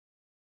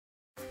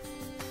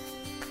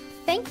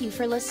Thank you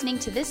for listening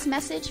to this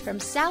message from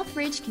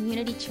Southridge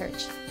Community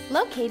Church,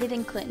 located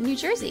in Clinton, New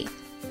Jersey.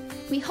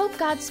 We hope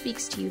God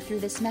speaks to you through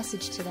this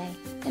message today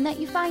and that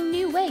you find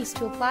new ways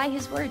to apply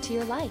His Word to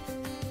your life.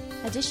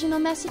 Additional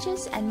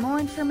messages and more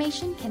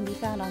information can be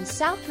found on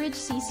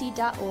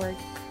southridgecc.org.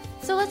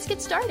 So let's get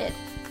started.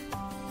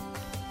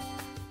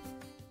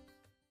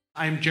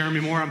 I'm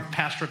Jeremy Moore. I'm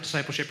pastor of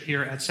discipleship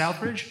here at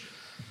Southridge.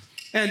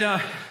 And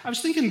I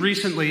was thinking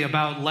recently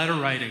about letter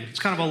writing. It's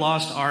kind of a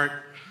lost art.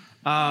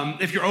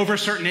 If you're over a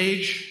certain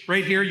age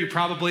right here, you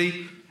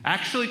probably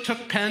actually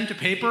took pen to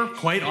paper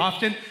quite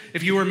often.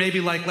 If you were maybe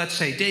like, let's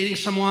say, dating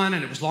someone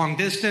and it was long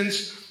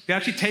distance, you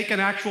actually take an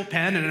actual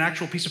pen and an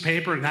actual piece of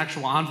paper and an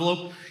actual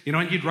envelope,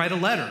 and you'd write a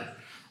letter.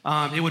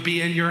 It would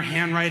be in your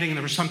handwriting, and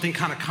there was something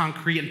kind of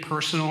concrete and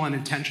personal and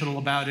intentional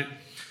about it.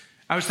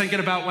 I was thinking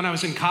about when I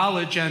was in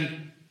college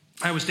and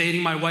I was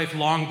dating my wife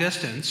long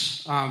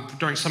distance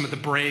during some of the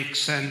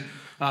breaks and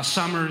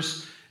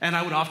summers, and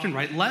I would often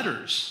write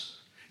letters.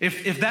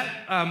 If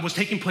that was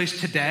taking place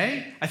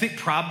today, I think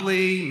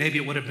maybe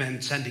it would have been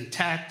sending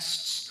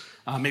texts,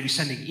 maybe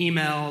sending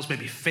emails,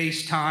 maybe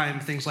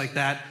FaceTime, things like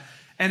that.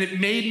 And it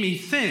made me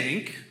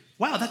think,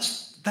 wow,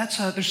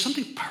 there's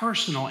something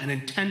personal and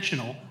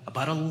intentional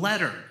about a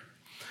letter.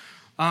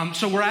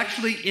 So we're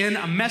actually in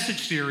a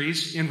message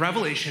series in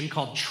Revelation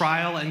called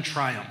Trial and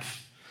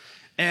Triumph.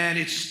 And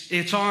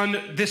it's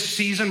on this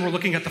season. We're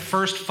looking at the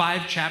first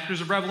 5 chapters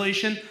of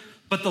Revelation.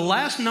 But the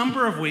last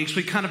number of weeks,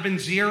 we've kind of been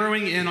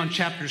zeroing in on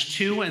chapters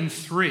 2 and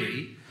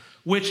 3,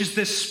 which is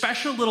this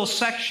special little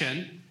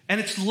section, and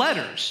it's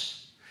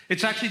letters.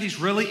 It's actually these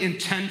really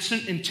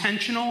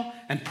intentional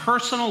and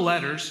personal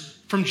letters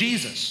from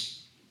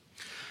Jesus.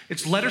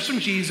 It's letters from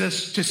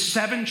Jesus to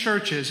 7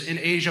 churches in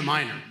Asia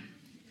Minor.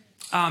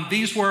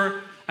 These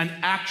were an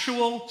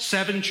actual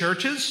 7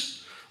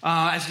 churches.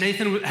 As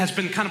Nathan has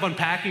been kind of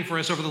unpacking for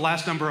us over the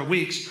last number of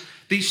weeks,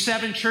 these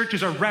 7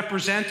 churches are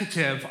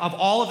representative of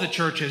all of the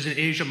churches in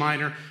Asia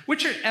Minor,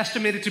 which are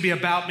estimated to be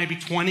about maybe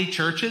 20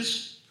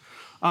 churches.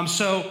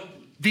 So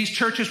these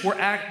letters were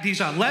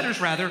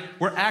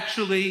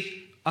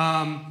actually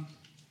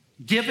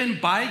given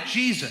by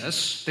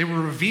Jesus. They were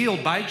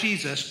revealed by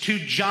Jesus to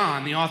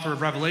John, the author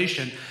of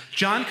Revelation.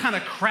 John kind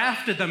of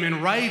crafted them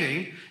in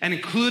writing and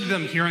included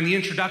them here in the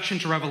introduction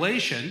to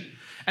Revelation.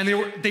 And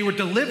they were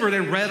delivered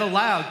and read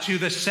aloud to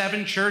the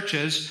 7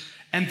 churches,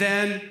 and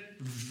then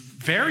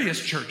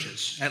various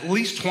churches, at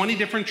least 20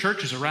 different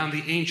churches around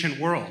the ancient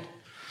world.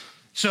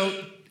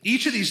 So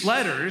each of these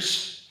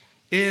letters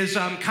is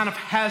kind of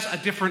has a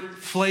different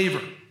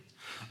flavor.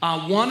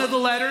 One of the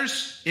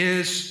letters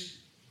is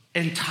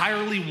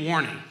entirely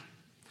warning.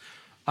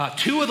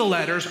 2 of the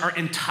letters are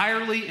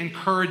entirely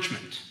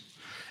encouragement.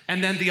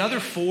 And then the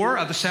other 4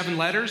 of the 7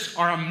 letters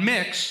are a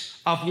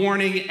mix of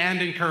warning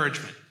and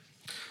encouragement.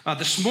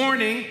 This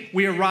morning,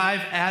 we arrive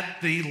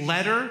at the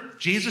letter,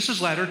 Jesus'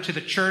 letter to the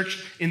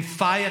church in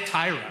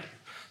Thyatira.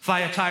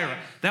 Thyatira.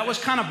 That was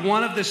kind of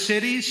one of the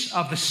cities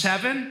of the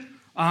 7.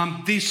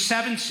 These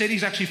 7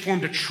 cities actually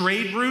formed a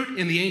trade route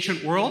in the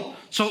ancient world.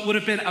 So it would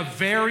have been a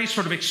very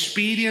sort of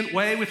expedient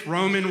way with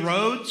Roman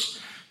roads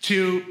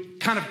to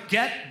kind of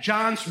get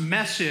John's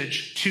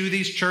message to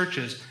these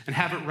churches and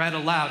have it read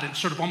aloud and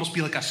sort of almost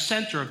be like a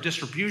center of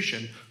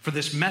distribution for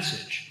this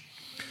message.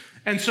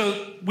 And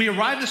so we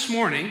arrived this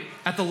morning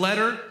at the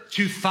letter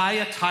to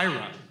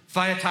Thyatira.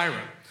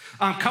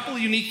 A couple of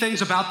unique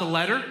things about the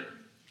letter.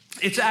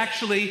 It's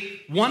actually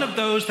one of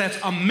those that's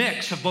a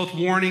mix of both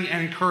warning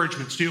and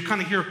encouragement. So you'll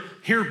kind of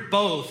hear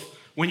both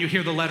when you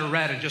hear the letter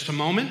read in just a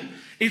moment.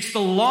 It's the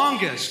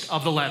longest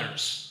of the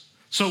letters.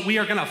 So we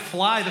are going to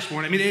fly this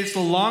morning. It's the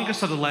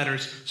longest of the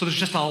letters, so there's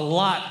just a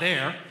lot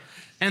there.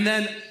 And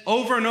then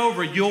over and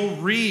over, you'll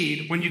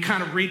read, when you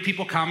kind of read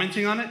people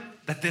commenting on it,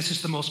 that this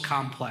is the most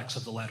complex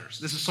of the letters.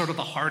 This is sort of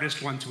the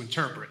hardest one to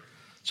interpret.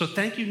 So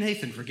thank you,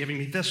 Nathan, for giving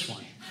me this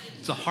one.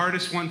 It's the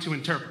hardest one to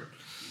interpret.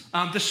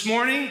 This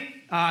morning,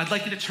 I'd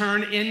like you to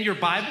turn in your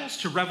Bibles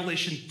to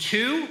Revelation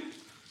 2,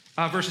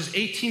 verses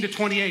 18 to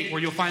 28, where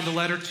you'll find the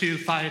letter to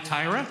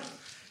Thyatira.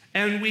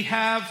 And we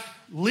have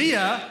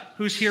Leah,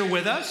 who's here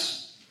with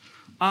us.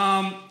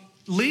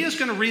 Leah's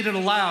going to read it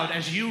aloud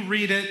as you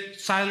read it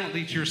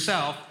silently to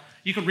yourself.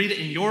 You can read it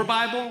in your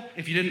Bible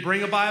if you didn't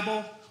bring a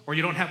Bible, or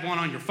you don't have one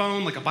on your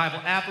phone, like a Bible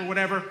app or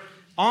whatever.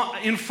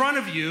 In front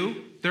of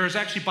you, there's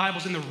actually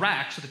Bibles in the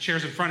racks of the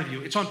chairs in front of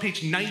you. It's on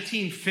page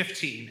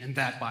 1915 in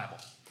that Bible,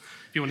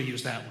 if you want to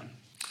use that one.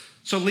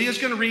 So Leah's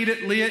going to read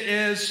it. Leah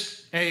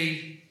is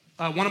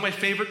one of my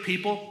favorite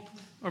people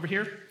over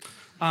here.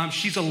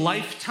 She's a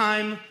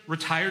lifetime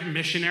retired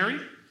missionary.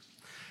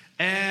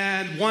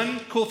 And one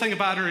cool thing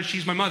about her is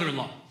she's my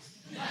mother-in-law.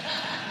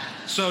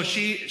 So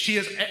she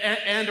is,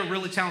 and a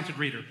really talented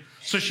reader.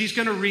 So she's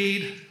going to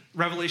read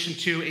Revelation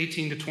 2,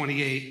 18 to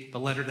 28, the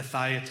letter to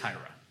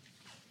Thyatira.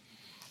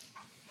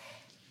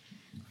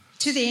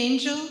 To the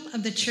angel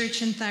of the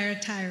church in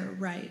Thyatira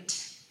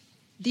write,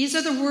 these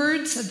are the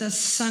words of the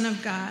Son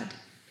of God,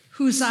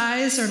 whose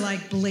eyes are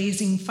like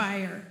blazing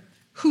fire,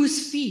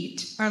 whose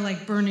feet are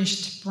like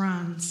burnished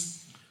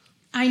bronze.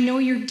 I know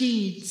your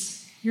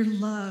deeds, your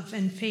love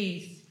and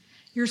faith,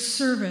 your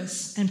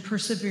service and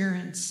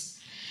perseverance,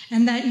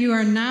 and that you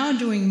are now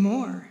doing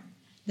more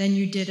than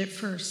you did at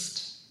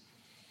first.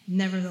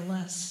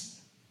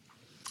 Nevertheless,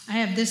 I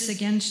have this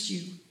against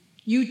you.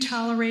 You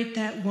tolerate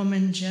that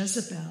woman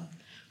Jezebel,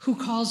 who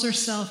calls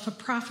herself a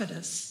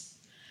prophetess.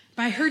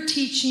 By her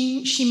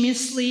teaching, she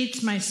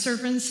misleads my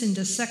servants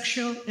into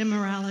sexual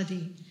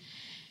immorality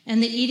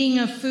and the eating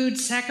of food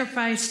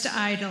sacrificed to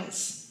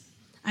idols.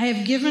 I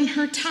have given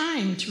her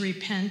time to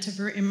repent of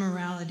her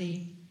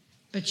immorality,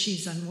 but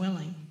she's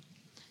unwilling.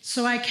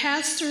 So I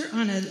cast her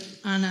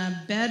on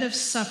a bed of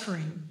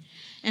suffering,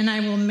 and I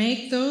will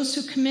make those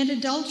who commit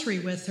adultery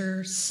with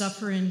her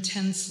suffer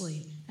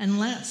intensely,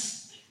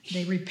 unless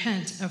they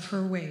repent of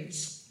her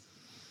ways.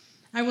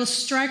 I will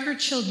strike her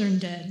children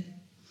dead.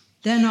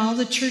 Then all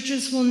the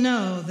churches will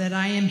know that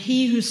I am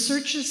he who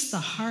searches the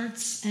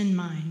hearts and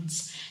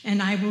minds,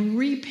 and I will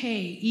repay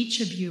each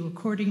of you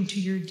according to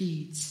your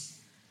deeds.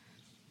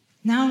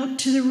 Now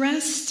to the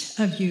rest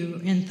of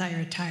you in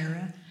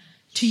Thyatira,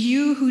 to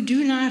you who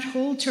do not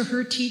hold to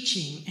her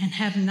teaching and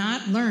have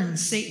not learned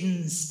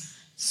Satan's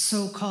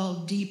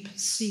so-called deep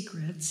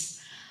secrets,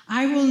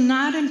 I will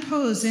not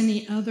impose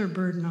any other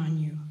burden on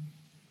you.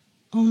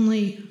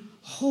 Only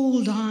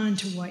hold on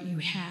to what you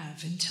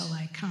have until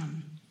I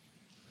come.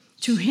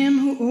 To him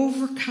who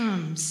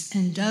overcomes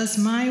and does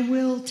my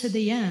will to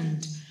the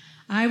end,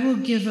 I will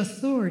give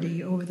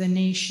authority over the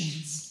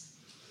nations.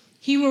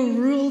 He will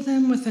rule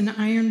them with an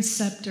iron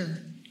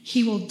scepter.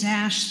 He will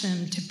dash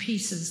them to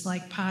pieces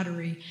like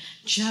pottery,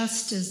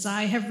 just as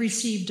I have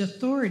received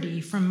authority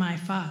from my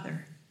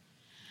Father.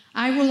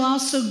 I will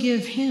also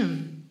give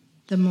him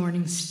the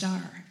morning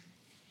star.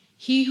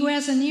 He who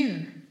has an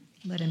ear,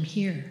 let him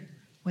hear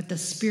what the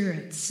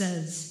Spirit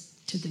says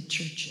to the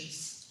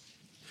churches.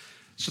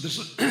 So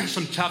there's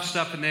some tough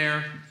stuff in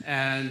there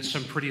and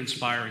some pretty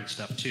inspiring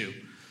stuff too.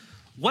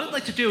 What I'd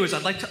like to do is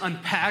I'd like to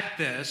unpack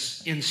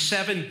this in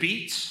 7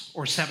 beats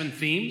or 7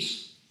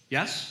 themes.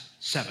 Yes?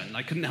 7.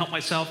 I couldn't help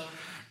myself.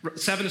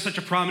 7 is such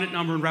a prominent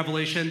number in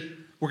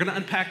Revelation. We're going to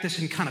unpack this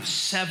in kind of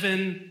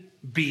 7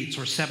 beats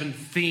or 7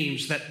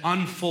 themes that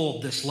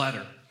unfold this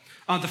letter.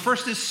 The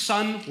first is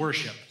sun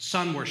worship,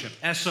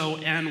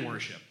 S-O-N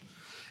worship.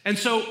 And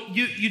so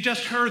you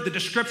just heard the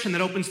description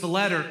that opens the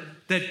letter,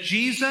 that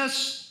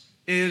Jesus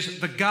is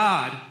the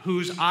God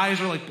whose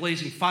eyes are like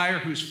blazing fire,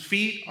 whose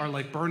feet are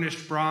like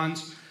burnished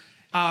bronze.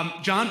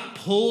 John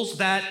pulls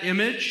that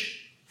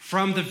image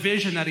from the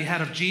vision that he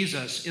had of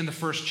Jesus in the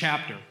first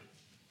chapter.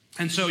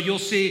 And so you'll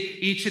see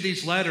each of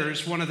these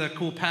letters, one of the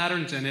cool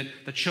patterns in it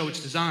that show its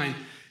design,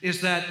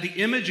 is that the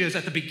images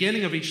at the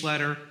beginning of each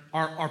letter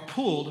are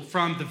pulled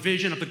from the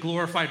vision of the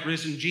glorified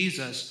risen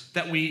Jesus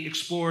that we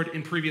explored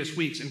in previous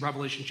weeks in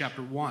Revelation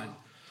chapter 1.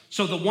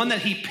 So the one that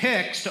he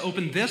picks to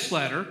open this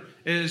letter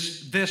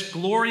is this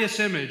glorious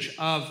image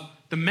of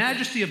the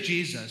majesty of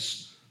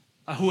Jesus,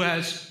 who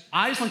has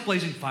eyes like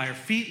blazing fire,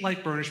 feet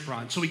like burnished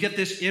bronze. So we get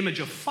this image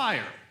of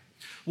fire.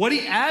 What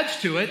he adds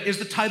to it is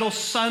the title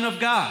Son of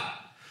God.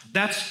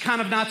 That's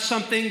kind of not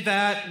something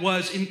that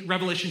was in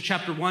Revelation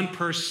chapter 1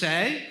 per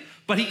se,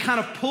 but he kind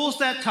of pulls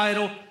that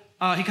title,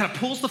 he kind of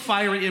pulls the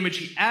fiery image,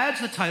 he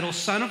adds the title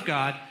Son of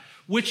God,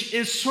 which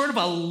is sort of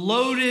a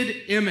loaded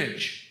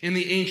image in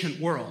the ancient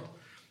world.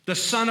 The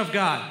Son of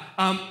God.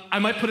 I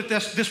might put it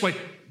this way.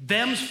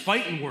 Them's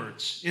fighting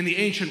words in the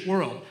ancient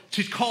world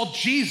to call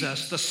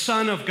Jesus the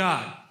Son of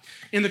God.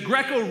 In the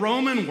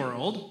Greco-Roman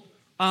world,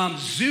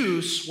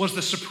 Zeus was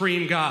the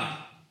supreme god.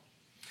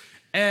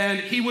 And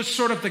he was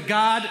sort of the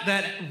god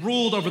that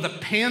ruled over the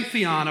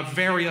pantheon of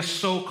various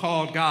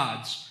so-called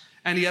gods.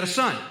 And he had a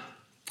son.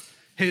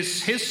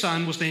 His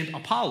son was named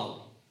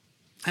Apollo.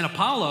 And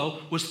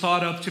Apollo was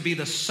thought of to be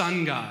the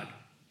sun god,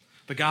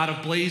 the god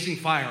of blazing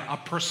fire, a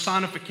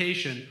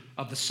personification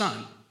of the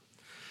sun.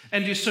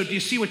 And so do you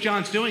see what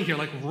John's doing here?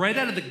 Like right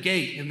out of the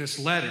gate in this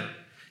letter,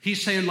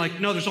 he's saying like,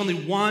 no, there's only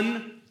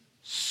one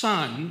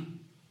son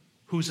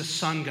who's a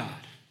sun god.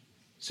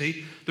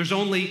 See? There's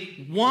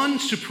only one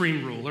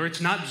supreme ruler.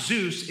 It's not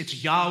Zeus,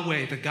 it's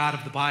Yahweh, the God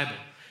of the Bible.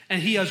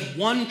 And he has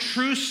one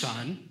true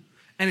son,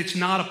 and it's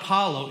not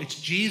Apollo, it's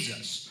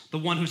Jesus, the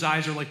one whose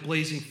eyes are like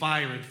blazing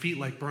fire and feet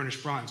like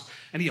burnished bronze.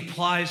 And he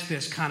applies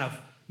this kind of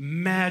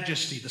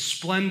majesty, the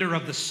splendor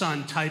of the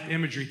sun type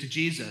imagery to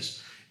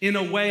Jesus in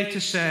a way to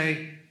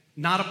say,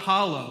 not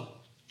Apollo,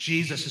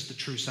 Jesus is the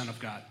true Son of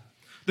God.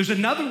 There's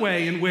another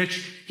way in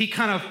which he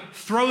kind of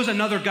throws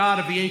another god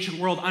of the ancient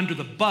world under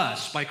the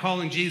bus by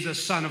calling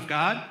Jesus Son of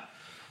God.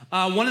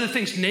 One of the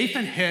things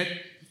Nathan hit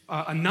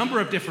a number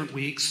of different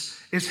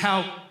weeks is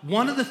how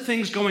one of the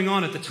things going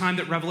on at the time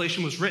that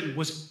Revelation was written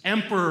was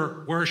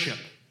emperor worship.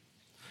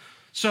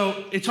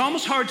 So it's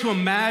almost hard to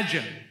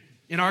imagine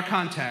in our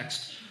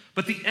context,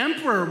 but the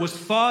emperor was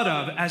thought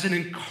of as an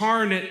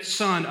incarnate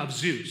son of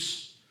Zeus.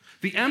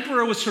 The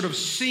emperor was sort of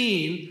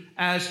seen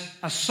as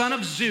a son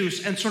of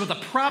Zeus, and sort of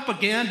the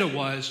propaganda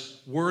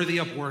was worthy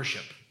of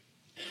worship.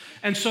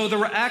 And so there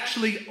were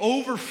actually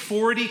over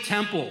 40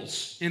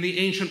 temples in the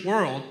ancient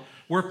world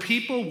where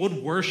people would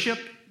worship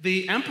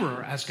the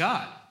emperor as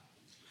God.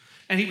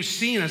 And he was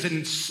seen as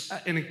an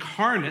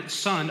incarnate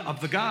son of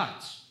the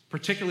gods,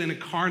 particularly an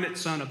incarnate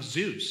son of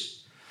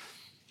Zeus.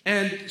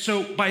 And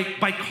so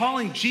by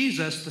calling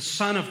Jesus the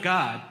Son of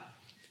God,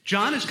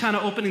 John is kind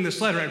of opening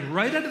this letter, and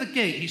right out of the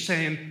gate, he's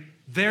saying,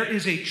 there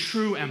is a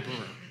true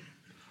emperor.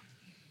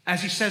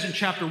 As he says in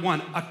chapter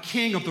 1, a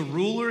king of the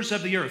rulers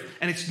of the earth.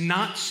 And it's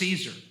not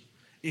Caesar,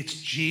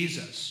 it's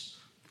Jesus.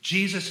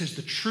 Jesus is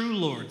the true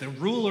Lord, the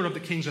ruler of the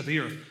kings of the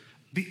earth,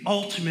 the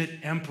ultimate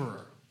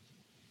emperor.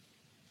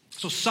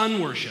 So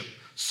son worship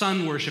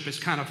is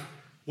kind of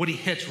what he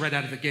hits right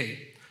out of the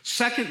gate.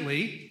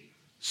 Secondly,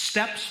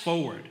 steps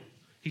forward.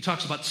 He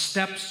talks about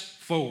steps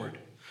forward.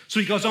 So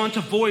he goes on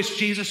to voice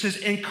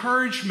Jesus'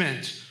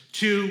 encouragement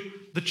to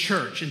the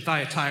church in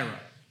Thyatira.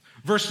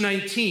 Verse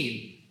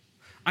 19,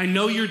 I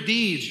know your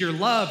deeds, your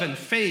love and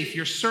faith,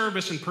 your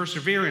service and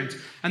perseverance,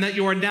 and that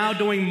you are now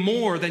doing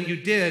more than you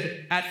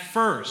did at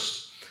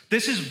first.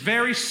 This is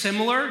very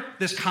similar,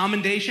 this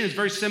commendation is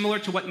very similar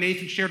to what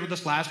Nathan shared with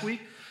us last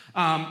week.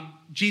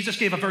 Jesus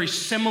gave a very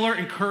similar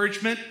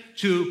encouragement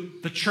to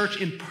the church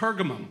in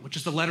Pergamum, which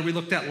is the letter we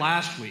looked at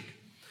last week.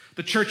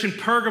 The church in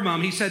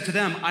Pergamum, he said to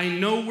them, I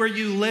know where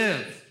you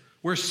live,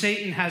 where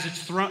Satan has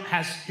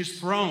his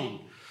throne.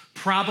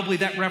 Probably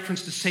that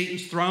reference to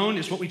Satan's throne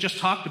is what we just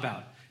talked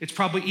about. It's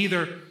probably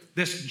either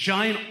this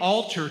giant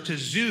altar to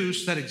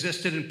Zeus that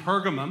existed in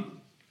Pergamum,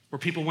 where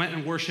people went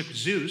and worshiped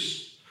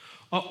Zeus,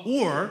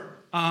 or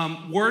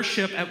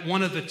worship at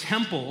one of the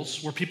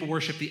temples where people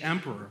worship the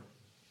emperor.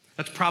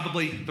 That's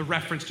probably the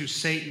reference to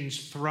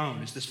Satan's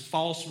throne, is this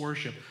false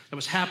worship that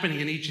was happening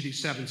in each of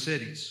these 7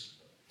 cities.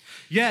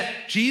 Yet,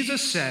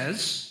 Jesus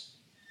says,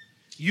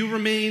 you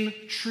remain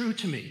true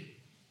to me.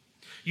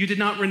 You did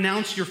not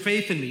renounce your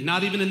faith in me,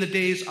 not even in the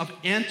days of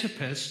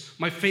Antipas,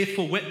 my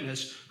faithful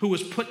witness, who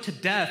was put to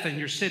death in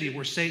your city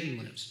where Satan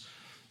lives.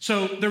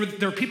 So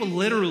there are people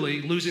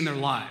literally losing their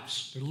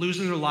lives. They're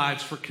losing their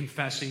lives for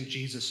confessing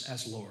Jesus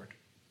as Lord.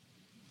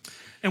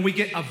 And we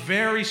get a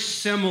very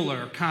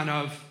similar kind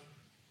of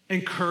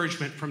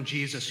encouragement from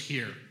Jesus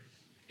here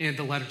in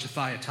the letter to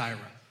Thyatira.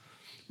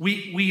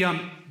 We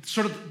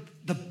sort of,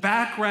 the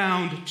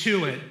background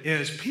to it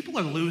is people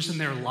are losing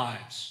their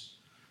lives.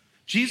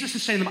 Jesus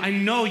is saying to them, I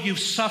know you've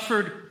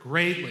suffered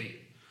greatly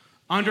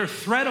under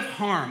threat of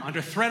harm,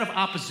 under threat of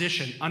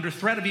opposition, under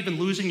threat of even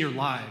losing your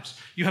lives.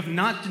 You have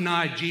not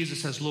denied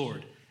Jesus as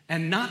Lord.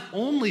 And not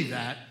only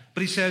that,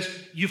 but he says,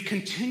 you've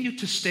continued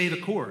to stay the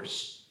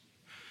course.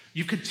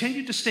 You've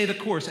continued to stay the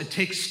course and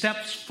take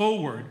steps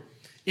forward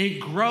in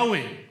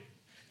growing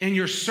in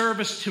your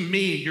service to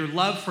me, your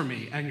love for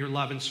me, and your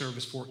love and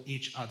service for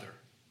each other.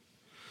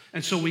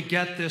 And so we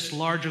get this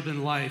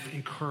larger-than-life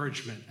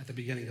encouragement at the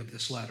beginning of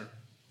this letter.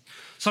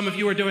 Some of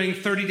you are doing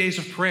 30 days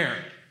of prayer.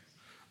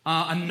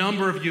 A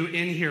number of you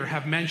in here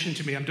have mentioned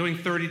to me, I'm doing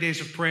 30 days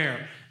of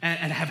prayer,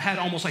 and have had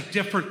almost like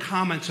different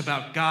comments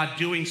about God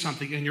doing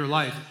something in your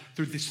life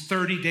through these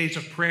 30 days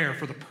of prayer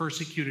for the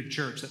persecuted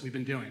church that we've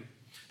been doing.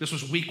 This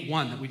was week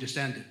 1 that we just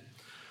ended.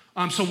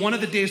 So one of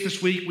the days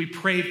this week, we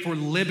prayed for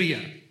Libya.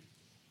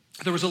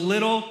 There was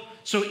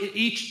so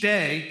each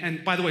day,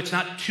 and by the way, it's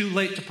not too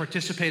late to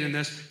participate in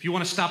this. If you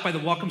want to stop by the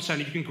Welcome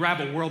Center, you can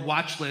grab a World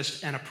Watch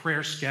List and a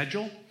prayer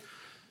schedule.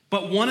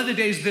 But one of the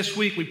days this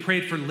week, we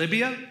prayed for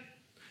Libya,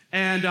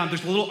 and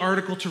there's a little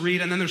article to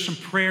read, and then there's some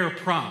prayer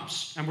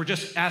prompts. And we're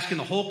just asking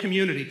the whole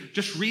community,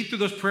 just read through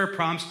those prayer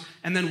prompts,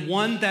 and then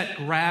one that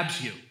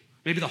grabs you.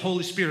 Maybe the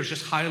Holy Spirit is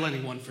just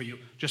highlighting one for you.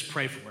 Just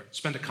pray for it.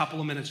 Spend a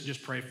couple of minutes and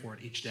just pray for it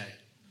each day.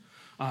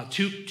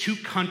 Two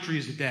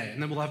countries a day.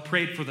 And then we'll have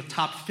prayed for the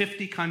top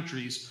 50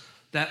 countries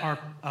that are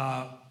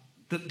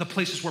the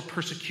places where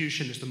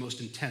persecution is the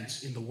most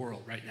intense in the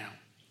world right now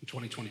in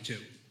 2022.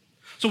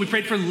 So we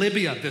prayed for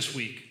Libya this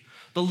week.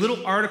 The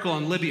little article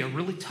on Libya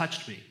really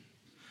touched me.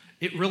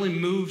 It really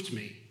moved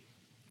me.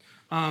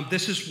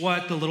 This is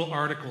what the little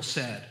article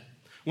said.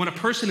 When a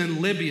person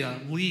in Libya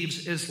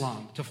leaves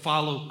Islam to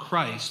follow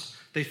Christ,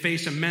 they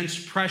face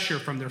immense pressure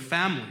from their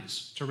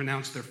families to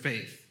renounce their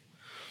faith.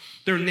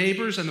 Their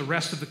neighbors and the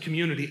rest of the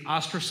community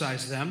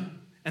ostracize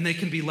them, and they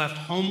can be left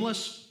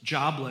homeless,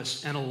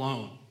 jobless, and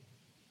alone.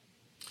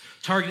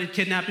 Targeted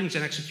kidnappings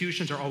and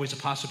executions are always a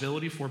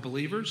possibility for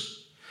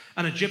believers.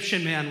 An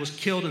Egyptian man was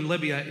killed in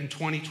Libya in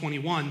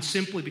 2021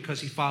 simply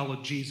because he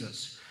followed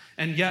Jesus.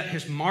 And yet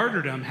his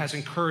martyrdom has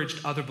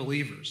encouraged other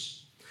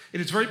believers.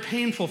 It is very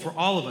painful for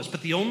all of us,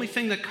 but the only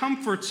thing that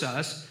comforts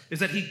us is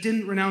that he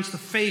didn't renounce the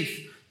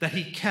faith that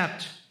he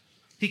kept.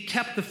 He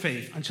kept the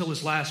faith until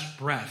his last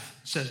breath,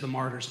 says the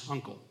martyr's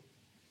uncle.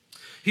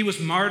 He was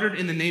martyred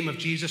in the name of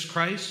Jesus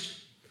Christ.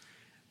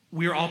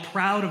 We are all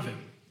proud of him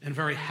and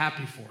very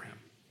happy for him.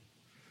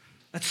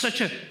 That's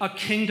such a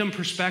kingdom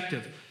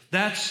perspective.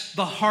 That's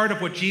the heart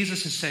of what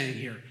Jesus is saying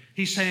here.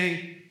 He's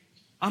saying,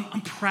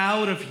 I'm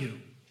proud of you.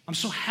 I'm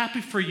so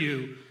happy for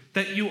you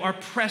that you are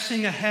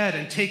pressing ahead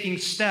and taking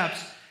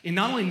steps in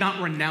not only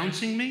not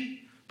renouncing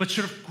me, but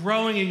sort of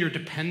growing in your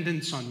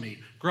dependence on me,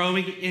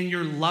 growing in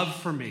your love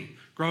for me,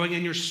 growing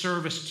in your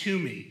service to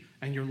me,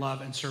 and your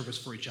love and service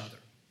for each other.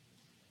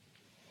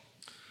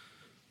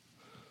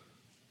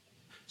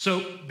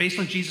 So based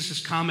on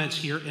Jesus' comments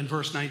here in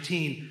verse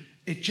 19,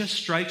 it just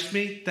strikes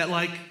me that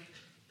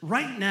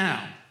right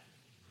now,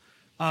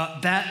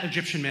 that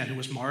Egyptian man who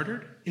was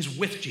martyred is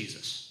with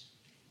Jesus.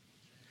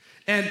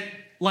 And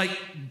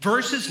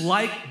verses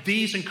like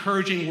these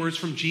encouraging words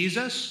from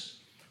Jesus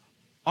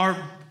are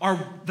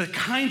the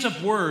kinds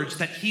of words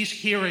that he's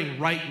hearing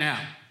right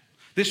now.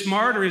 This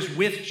martyr is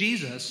with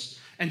Jesus,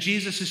 and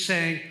Jesus is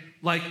saying,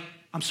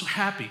 I'm so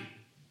happy.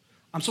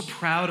 I'm so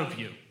proud of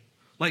you.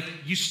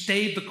 You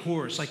stayed the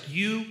course.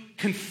 You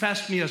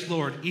confessed me as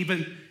Lord,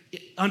 even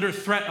under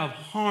threat of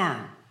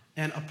harm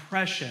and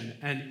oppression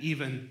and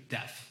even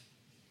death.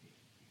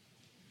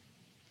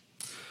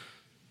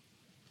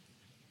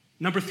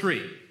 Number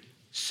 3,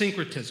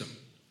 syncretism.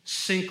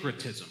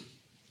 Syncretism.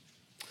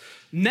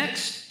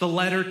 Next, the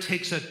letter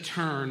takes a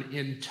turn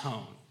in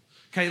tone.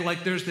 Okay,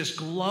 there's this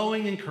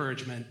glowing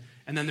encouragement,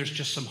 and then there's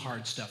just some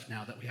hard stuff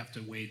now that we have to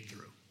wade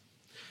through.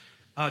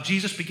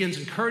 Jesus begins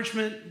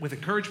with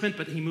encouragement,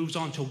 but he moves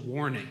on to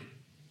warning.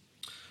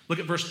 Look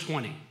at verse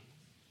 20.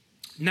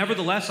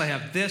 Nevertheless, I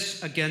have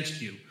this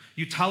against you.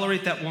 You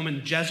tolerate that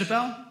woman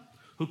Jezebel,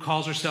 who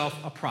calls herself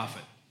a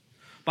prophet.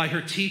 By her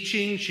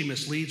teaching, she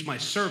misleads my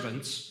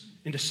servants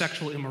into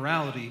sexual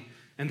immorality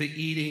and the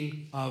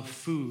eating of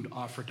food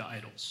offered to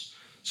idols.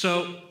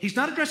 So he's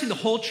not addressing the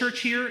whole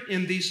church here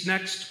in these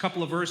next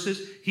couple of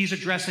verses. He's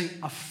addressing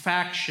a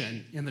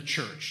faction in the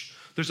church.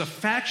 There's a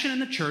faction in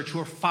the church who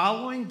are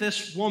following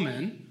this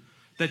woman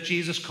that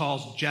Jesus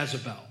calls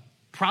Jezebel.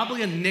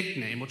 Probably a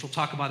nickname, which we'll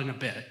talk about in a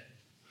bit.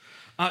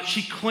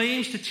 She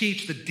claims to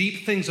teach the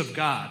deep things of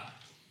God,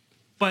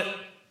 but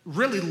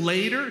really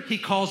later he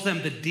calls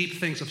them the deep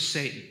things of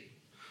Satan.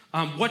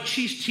 What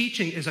she's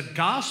teaching is a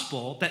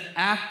gospel that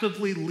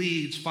actively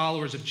leads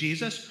followers of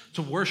Jesus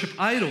to worship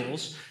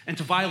idols and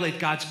to violate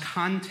God's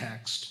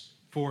context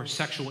for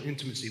sexual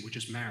intimacy, which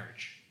is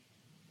marriage.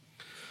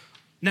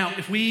 Now,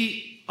 if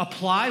we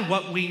apply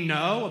what we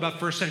know about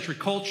first century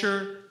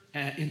culture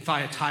in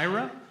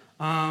Thyatira,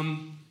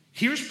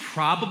 here's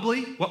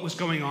probably what was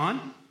going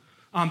on.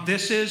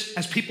 This is,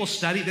 as people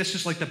study, this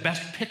is the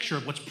best picture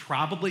of what's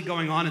probably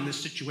going on in this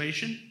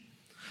situation.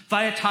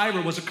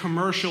 Thyatira was a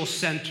commercial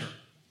center.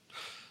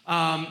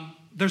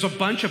 There's a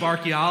bunch of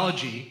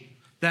archaeology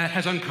that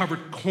has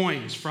uncovered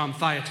coins from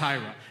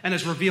Thyatira and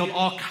has revealed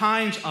all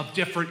kinds of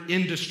different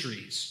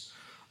industries.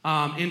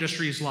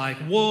 Industries like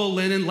wool,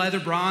 linen, leather,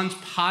 bronze,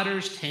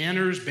 potters,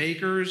 tanners,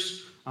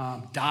 bakers,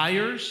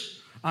 dyers.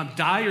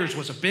 Dyers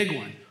was a big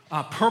one.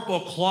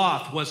 Purple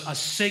cloth was a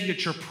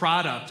signature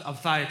product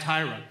of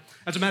Thyatira.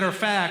 As a matter of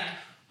fact,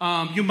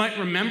 you might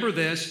remember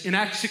this. In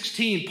Acts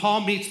 16,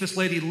 Paul meets this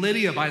lady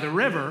Lydia by the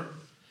river,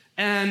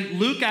 and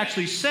Luke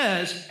actually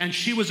says, and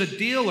she was a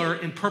dealer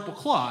in purple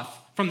cloth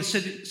from the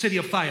city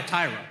of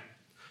Thyatira.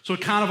 So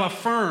it kind of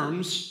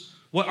affirms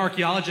what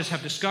archaeologists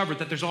have discovered,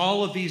 that there's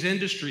all of these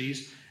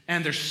industries,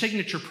 and their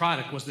signature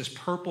product was this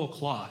purple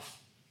cloth.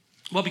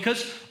 Well,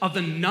 because of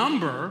the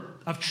number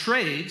of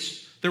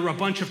trades, there were a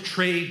bunch of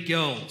trade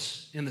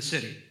guilds in the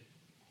city.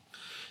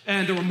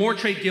 And there were more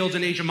trade guilds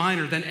in Asia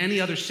Minor than any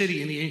other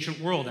city in the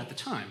ancient world at the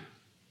time.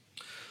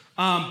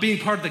 Being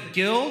part of the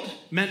guild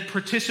meant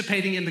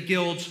participating in the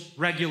guild's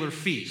regular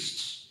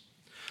feasts.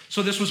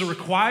 So this was a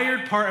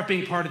required part of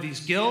being part of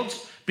these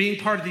guilds. Being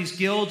part of these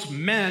guilds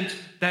meant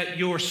that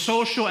your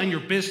social and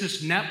your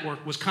business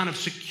network was kind of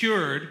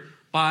secured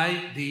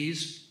by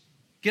these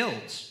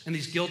guilds. And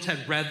these guilds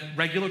had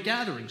regular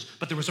gatherings.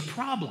 But there was a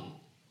problem.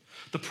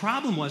 The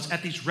problem was,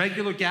 at these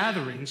regular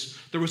gatherings,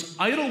 there was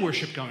idol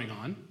worship going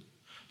on.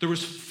 There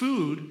was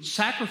food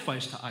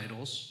sacrificed to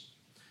idols,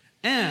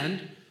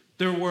 and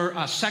there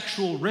were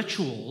sexual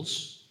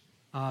rituals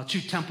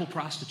to temple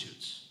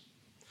prostitutes.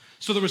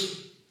 So there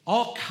was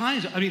all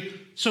kinds of,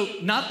 so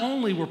not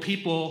only were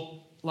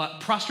people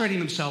prostrating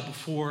themselves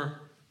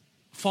before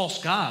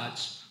false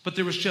gods, but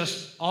there was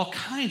just all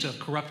kinds of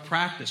corrupt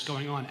practice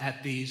going on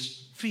at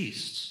these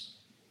feasts.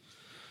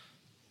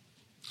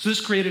 So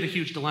this created a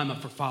huge dilemma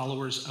for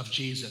followers of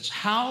Jesus.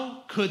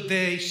 How could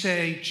they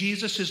say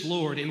Jesus is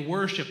Lord in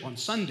worship on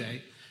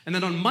Sunday, and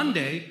then on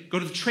Monday go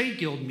to the trade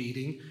guild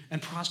meeting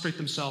and prostrate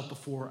themselves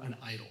before an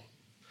idol?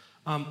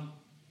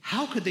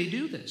 How could they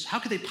do this? How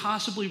could they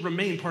possibly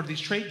remain part of these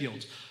trade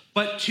guilds?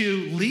 But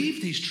to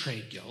leave these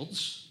trade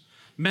guilds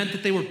meant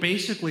that they were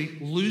basically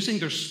losing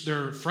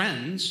their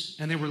friends,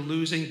 and they were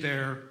losing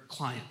their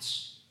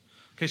clients.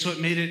 Okay, so it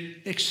made it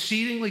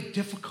exceedingly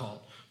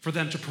difficult for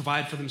them to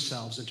provide for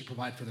themselves and to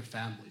provide for their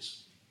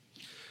families.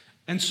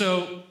 And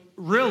so,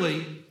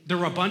 really, there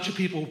were a bunch of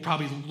people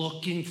probably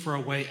looking for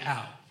a way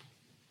out.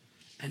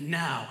 And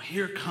now,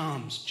 here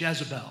comes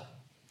Jezebel.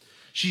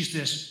 She's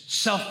this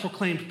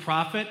self-proclaimed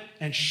prophet,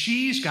 and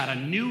she's got a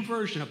new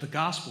version of the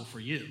gospel for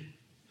you.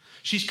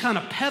 She's kind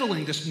of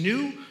peddling this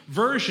new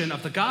version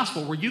of the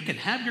gospel where you can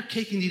have your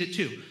cake and eat it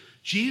too.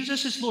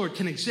 Jesus is Lord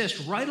can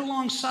exist right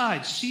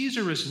alongside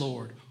Caesar is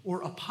Lord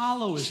or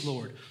Apollo is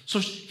Lord. So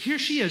here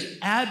she is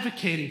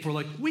advocating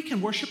for we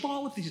can worship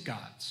all of these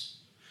gods.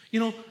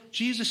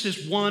 Jesus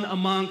is one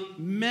among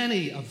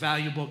many of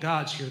valuable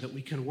gods here that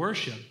we can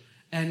worship.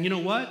 And you know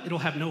what? It'll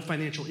have no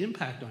financial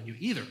impact on you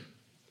either.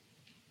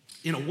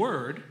 In a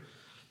word,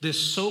 this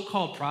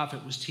so-called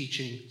prophet was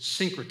teaching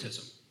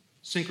syncretism.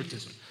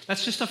 Syncretism.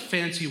 That's just a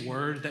fancy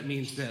word that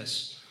means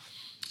this,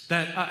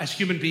 that as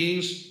human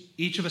beings,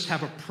 each of us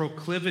have a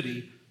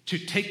proclivity to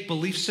take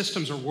belief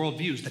systems or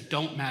worldviews that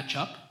don't match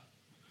up.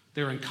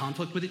 They're in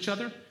conflict with each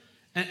other.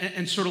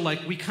 And sort of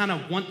like we kind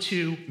of want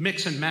to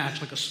mix and match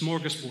like a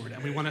smorgasbord,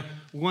 and we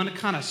want to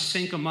kind of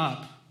sync them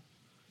up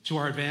to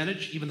our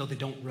advantage, even though they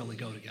don't really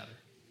go together.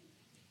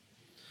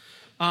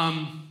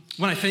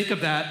 When I think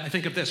of that, I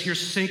think of this. Here's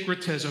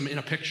syncretism in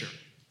a picture.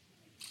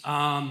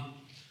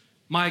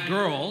 My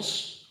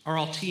girls are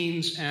all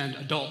teens and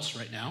adults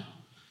right now.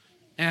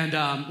 And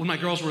when my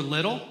girls were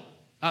little,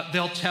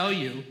 they'll tell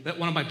you that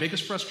one of my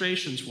biggest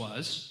frustrations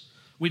was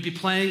we'd be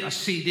playing a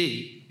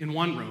CD in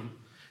one room,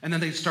 and then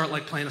they'd start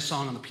like playing a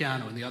song on the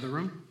piano in the other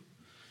room.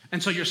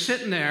 And so you're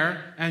sitting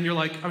there, and you're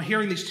like, I'm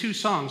hearing these two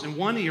songs. In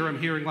one ear, I'm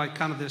hearing like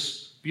kind of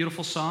this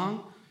beautiful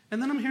song,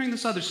 and then I'm hearing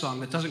this other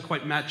song that doesn't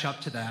quite match up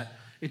to that.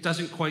 It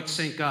doesn't quite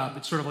sync up.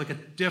 It's sort of like a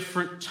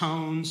different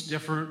tones,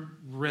 different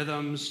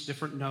rhythms,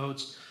 different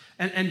notes.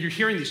 And you're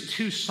hearing these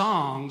two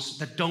songs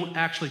that don't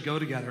actually go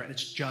together, and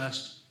it's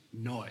just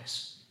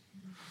noise.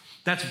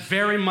 That's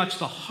very much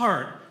the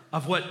heart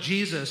of what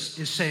Jesus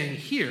is saying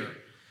here.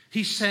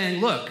 He's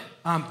saying, look,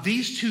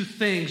 these two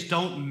things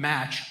don't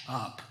match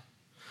up.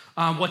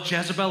 What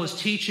Jezebel is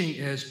teaching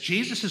is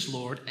Jesus is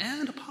Lord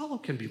and Apollo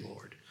can be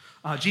Lord.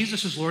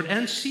 Jesus is Lord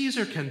and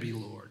Caesar can be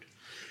Lord.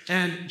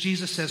 And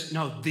Jesus says,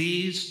 no,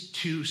 these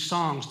two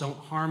songs don't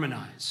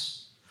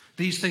harmonize.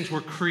 These things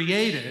were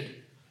created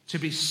to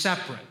be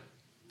separate.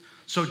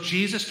 So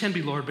Jesus can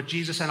be Lord, but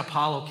Jesus and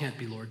Apollo can't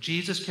be Lord.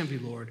 Jesus can be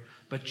Lord,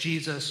 but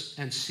Jesus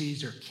and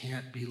Caesar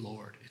can't be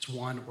Lord. It's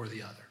one or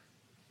the other.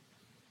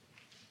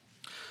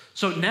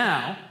 So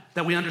now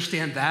that we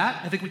understand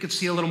that, I think we can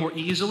see a little more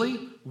easily,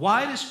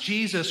 why does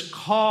Jesus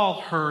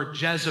call her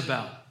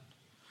Jezebel?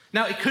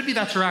 Now, it could be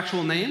that's her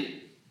actual name.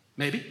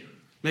 Maybe.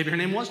 Maybe her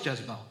name was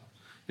Jezebel.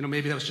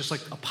 Maybe that was just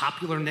like a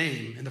popular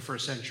name in the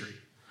first century.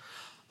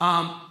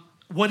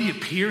 What he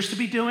appears to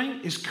be doing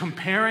is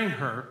comparing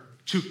her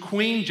to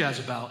Queen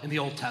Jezebel in the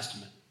Old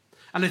Testament.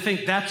 And I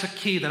think that's a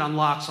key that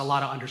unlocks a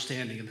lot of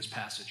understanding in this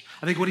passage.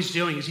 I think what he's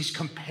doing is he's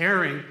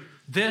comparing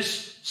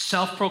this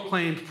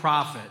self-proclaimed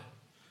prophet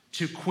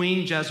to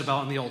Queen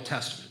Jezebel in the Old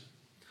Testament.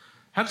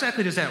 How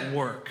exactly does that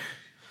work?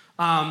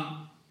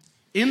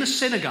 In the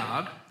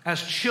synagogue,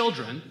 as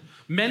children,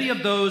 many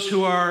of those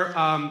who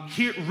are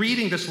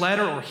reading this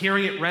letter or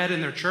hearing it read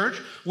in their church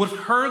would have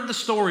heard the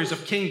stories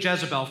of King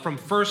Jezebel from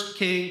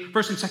First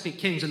and Second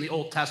Kings in the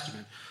Old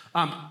Testament.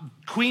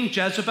 Queen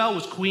Jezebel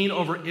was queen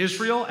over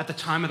Israel at the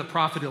time of the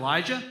prophet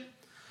Elijah.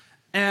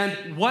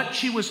 And what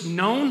she was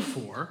known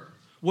for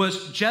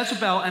was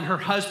Jezebel and her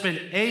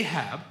husband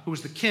Ahab, who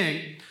was the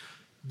king.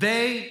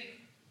 They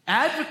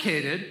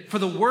advocated for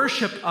the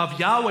worship of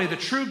Yahweh, the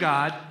true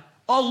God,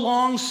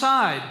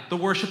 alongside the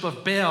worship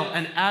of Baal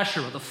and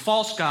Asherah, the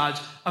false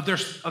gods of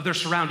their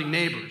surrounding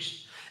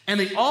neighbors. And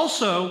they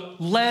also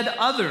led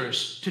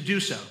others to do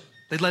so.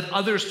 They led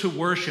others to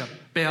worship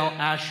Baal,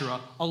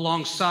 Asherah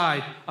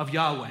alongside of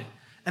Yahweh.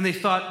 And they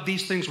thought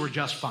these things were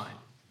just fine.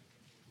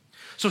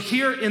 So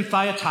here in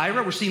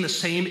Thyatira, we're seeing the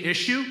same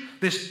issue,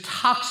 this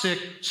toxic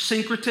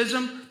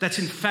syncretism that's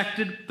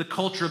infected the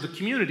culture of the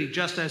community,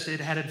 just as it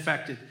had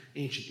infected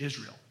ancient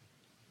Israel.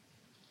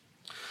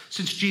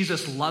 Since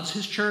Jesus loves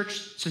his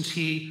church, since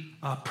he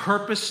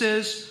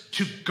purposes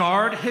to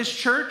guard his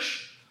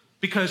church,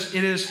 because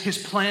it is his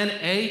plan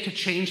A to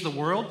change the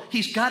world,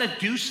 he's got to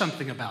do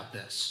something about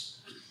this.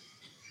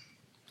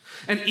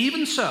 And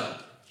even so,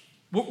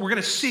 we're going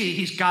to see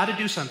he's got to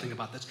do something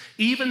about this.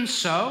 Even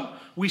so,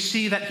 we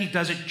see that he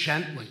does it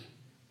gently.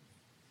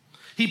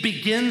 He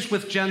begins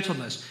with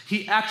gentleness.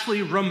 He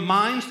actually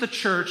reminds the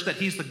church that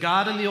he's the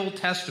God in the Old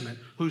Testament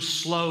who's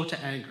slow to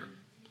anger.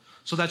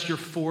 So that's your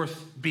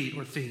fourth beat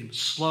or theme,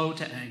 slow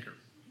to anger.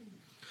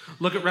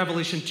 Look at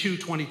Revelation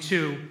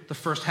 2:22, the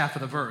first half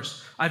of the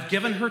verse. I've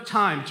given her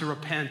time to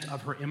repent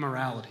of her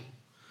immorality.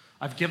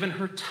 I've given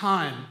her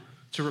time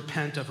to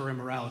repent of her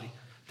immorality.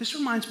 This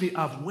reminds me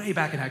of way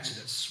back in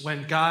Exodus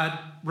when God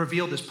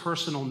revealed his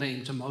personal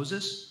name to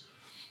Moses.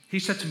 He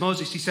said to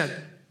Moses, he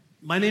said,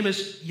 my name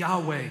is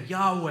Yahweh,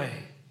 Yahweh,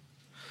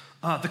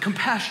 the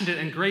compassionate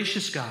and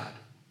gracious God,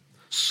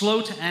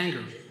 slow to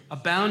anger,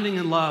 abounding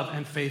in love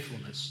and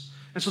faithfulness.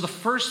 And so the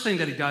first thing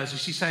that he does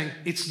is he's saying,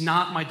 it's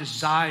not my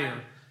desire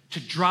to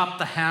drop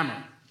the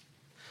hammer.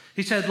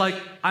 He said,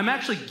 I'm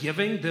actually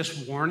giving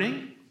this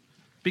warning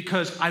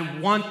because I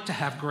want to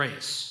have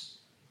grace.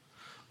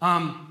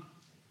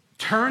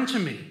 Turn to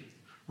me,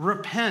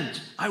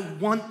 repent. I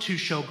want to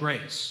show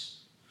grace.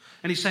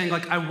 And he's saying,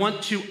 I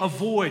want to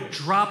avoid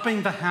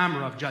dropping the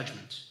hammer of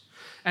judgment.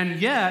 And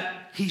yet,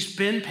 he's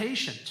been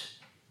patient.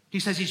 He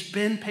says he's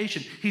been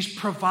patient. He's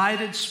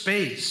provided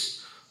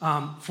space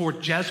for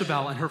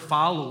Jezebel and her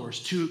followers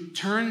to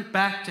turn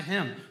back to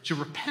him, to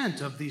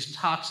repent of these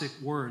toxic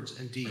words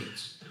and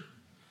deeds.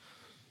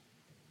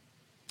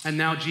 And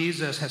now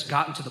Jesus has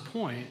gotten to the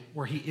point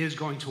where he is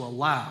going to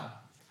allow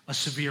a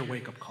severe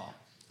wake-up call.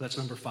 That's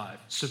number 5,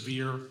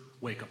 severe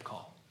wake-up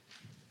call.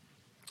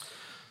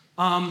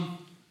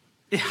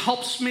 It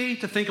helps me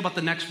to think about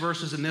the next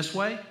verses in this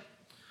way.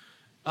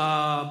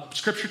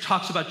 Scripture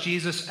talks about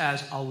Jesus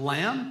as a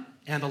lamb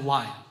and a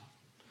lion.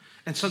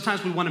 And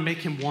sometimes we want to make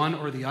him one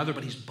or the other,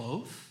 but he's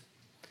both.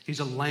 He's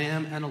a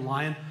lamb and a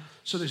lion.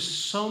 So there's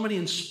so many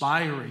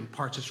inspiring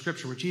parts of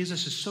Scripture where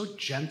Jesus is so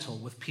gentle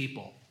with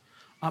people,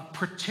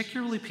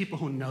 particularly people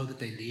who know that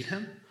they need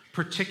him,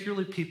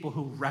 particularly people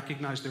who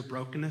recognize their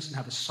brokenness and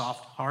have a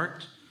soft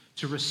heart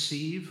to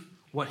receive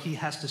what he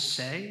has to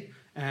say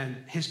and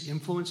his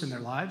influence in their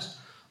lives.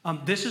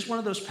 This is one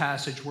of those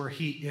passages where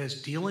he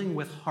is dealing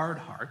with hard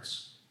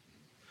hearts,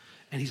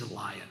 and he's a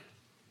lion.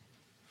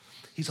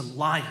 He's a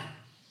lion,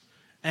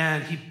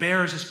 and he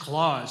bears his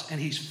claws, and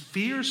he's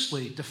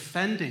fiercely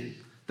defending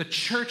the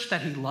church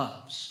that he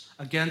loves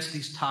against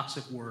these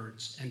toxic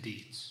words and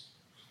deeds.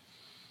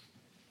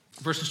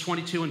 Verses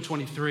 22 and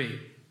 23,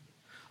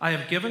 I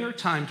have given her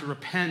time to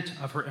repent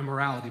of her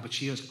immorality, but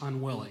she is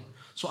unwilling.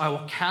 So I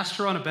will cast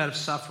her on a bed of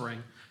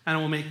suffering, and I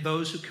will make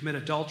those who commit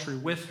adultery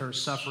with her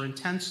suffer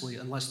intensely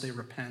unless they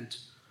repent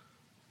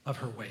of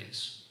her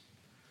ways.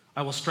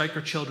 I will strike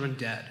her children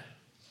dead.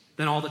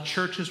 Then all the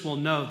churches will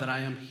know that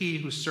I am he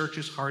who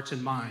searches hearts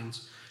and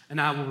minds,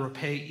 and I will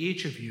repay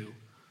each of you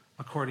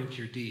according to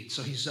your deeds.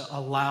 So he's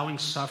allowing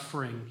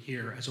suffering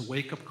here as a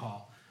wake-up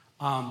call,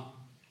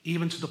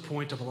 even to the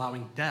point of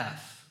allowing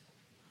death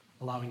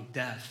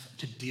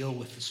to deal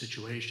with the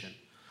situation.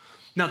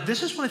 Now,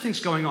 this is what I think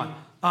is going on.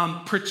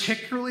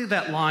 Particularly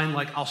that line,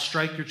 like, I'll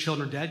strike your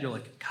children dead. You're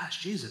like,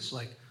 gosh, Jesus,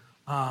 like,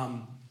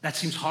 that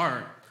seems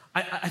hard.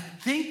 I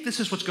think this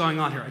is what's going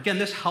on here. Again,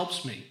 this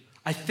helps me.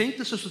 I think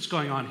this is what's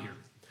going on here.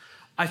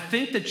 I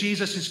think that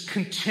Jesus is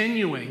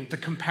continuing the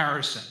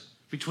comparison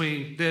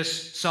between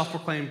this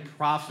self-proclaimed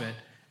prophet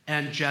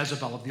and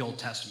Jezebel of the Old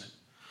Testament.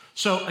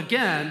 So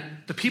again,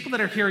 the people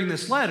that are hearing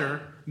this letter,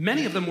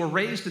 many of them were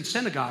raised in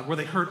synagogue where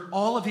they heard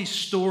all of these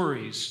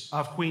stories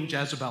of Queen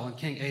Jezebel and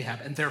King Ahab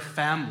and their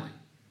family.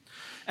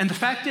 And the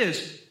fact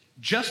is,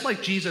 just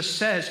like Jesus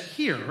says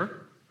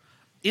here,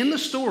 in the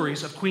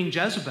stories of Queen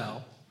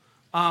Jezebel,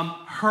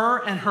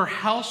 her and her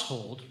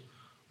household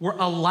were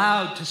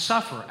allowed to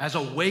suffer as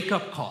a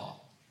wake-up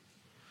call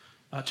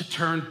to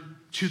turn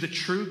to the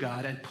true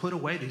God and put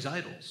away these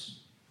idols.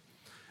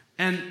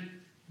 And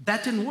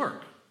that didn't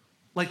work.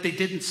 Like, they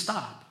didn't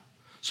stop.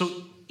 So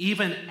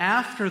even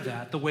after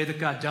that, the way that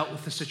God dealt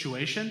with the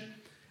situation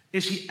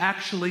is he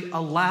actually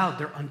allowed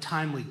their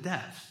untimely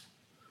death,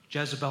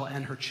 Jezebel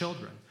and her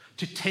children,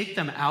 to take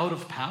them out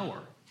of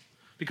power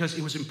because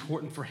it was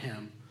important for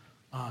him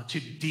to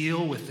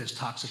deal with this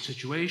toxic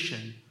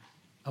situation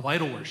of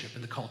idol worship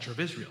in the culture of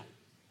Israel.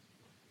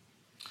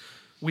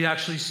 We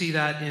actually see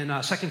that in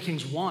 2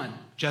 Kings 1.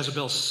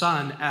 Jezebel's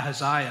son,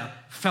 Ahaziah,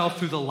 fell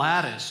through the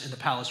lattice in the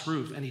palace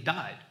roof, and he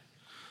died.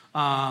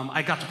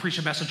 I got to preach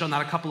a message on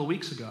that a couple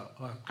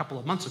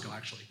of months ago,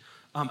 actually.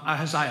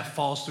 Ahaziah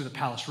falls through the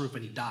palace roof,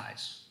 and he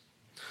dies.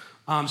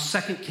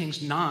 2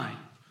 Kings 9,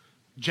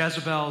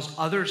 Jezebel's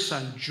other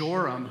son,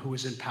 Joram, who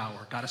was in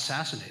power, got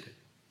assassinated.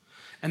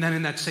 And then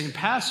in that same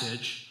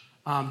passage,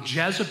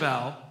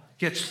 Jezebel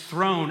gets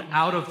thrown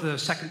out of the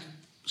second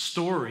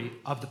story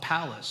of the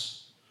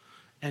palace,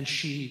 and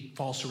she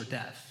falls to her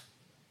death.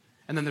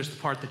 And then there's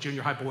the part that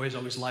junior high boys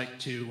always like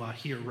to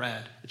hear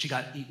read, that she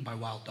got eaten by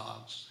wild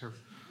dogs.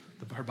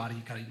 Her body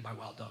got eaten by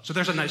wild dogs. So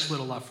there's a nice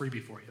little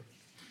freebie for you.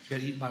 She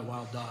got eaten by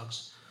wild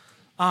dogs.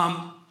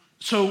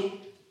 So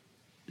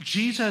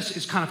Jesus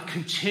is kind of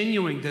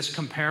continuing this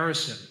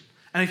comparison.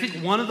 And I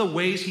think one of the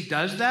ways he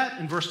does that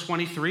in verse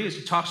 23 is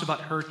he talks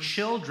about her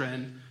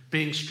children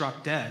being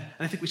struck dead.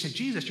 And I think we say,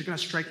 Jesus, you're going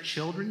to strike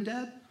children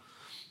dead?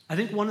 I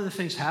think one of the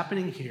things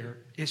happening here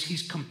is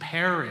he's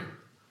comparing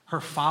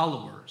her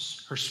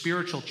followers, her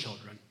spiritual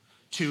children,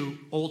 to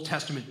Old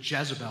Testament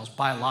Jezebel's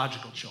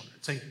biological children.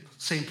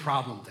 Same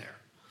problem there.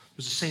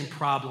 There's the same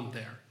problem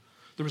there.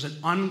 There was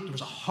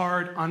a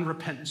hard,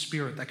 unrepentant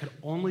spirit that could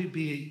only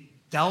be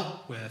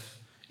dealt with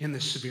in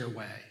this severe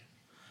way.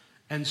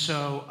 And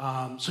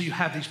so you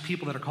have these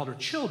people that are called her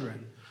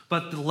children,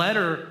 but the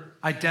letter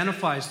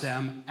identifies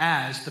them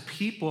as the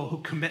people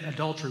who commit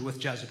adultery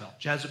with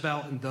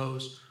Jezebel and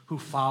those who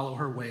follow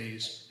her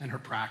ways and her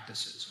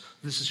practices.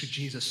 This is who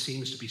Jesus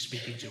seems to be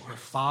speaking to, her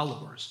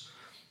followers.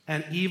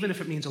 And even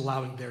if it means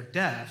allowing their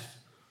death,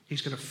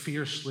 he's going to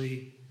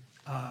fiercely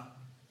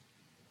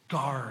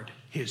guard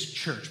his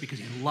church because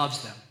he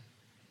loves them.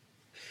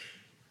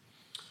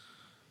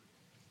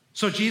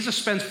 So Jesus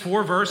spends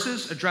 4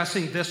 verses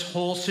addressing this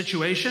whole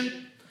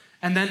situation.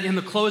 And then in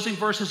the closing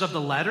verses of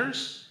the letter,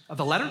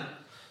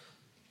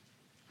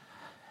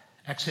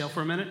 exhale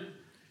for a minute,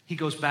 he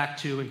goes back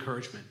to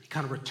encouragement. He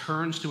kind of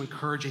returns to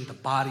encouraging the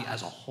body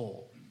as a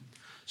whole.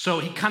 So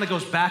he kind of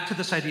goes back to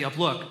this idea of,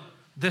 look,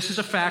 this is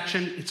a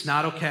faction, it's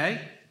not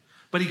okay.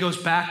 But he goes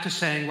back to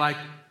saying,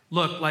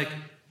 look,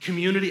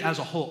 community as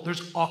a whole,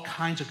 there's all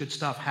kinds of good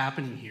stuff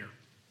happening here.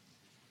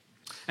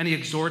 And he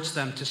exhorts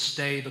them to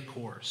stay the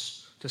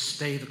course,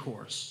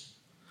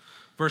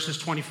 verses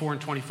 24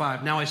 and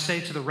 25. Now I say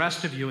to the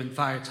rest of you in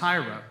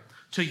Thyatira,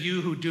 to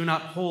you who do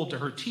not hold to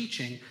her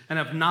teaching and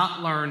have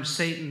not learned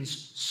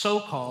Satan's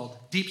so-called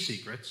deep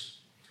secrets,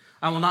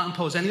 I will not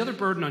impose any other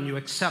burden on you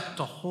except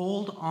to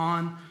hold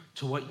on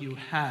to what you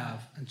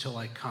have until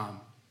I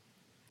come.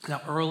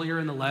 Now, earlier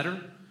in the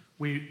letter,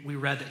 we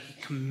read that he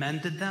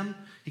commended them.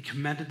 He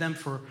commended them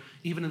for,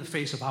 even in the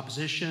face of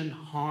opposition,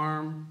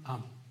 harm,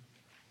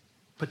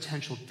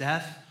 potential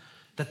death,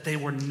 that they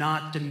were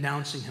not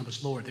denouncing him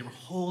as Lord. They were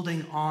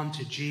holding on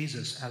to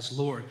Jesus as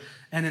Lord.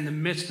 And in the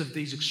midst of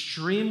these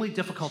extremely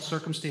difficult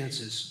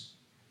circumstances,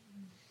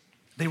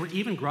 they were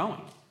even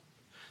growing.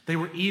 They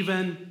were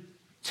even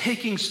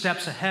taking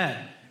steps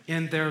ahead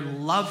in their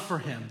love for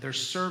him, their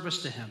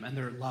service to him, and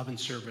their love and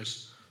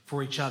service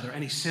for each other.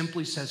 And he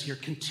simply says here,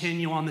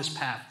 continue on this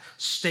path.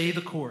 Stay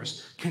the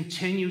course.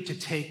 Continue to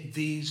take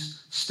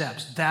these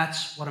steps.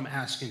 That's what I'm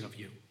asking of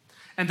you.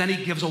 And then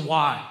he gives a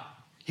why.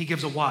 He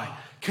gives a why.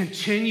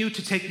 Continue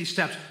to take these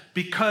steps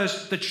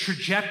because the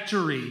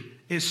trajectory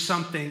is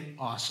something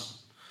awesome.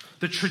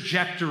 The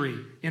trajectory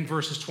in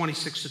verses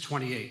 26 to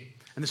 28.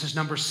 And this is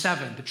number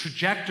 7. The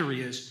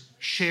trajectory is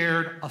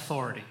shared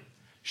authority.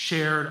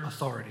 Shared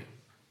authority.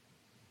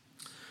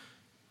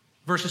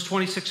 Verses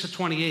 26 to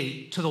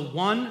 28, to the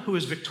one who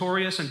is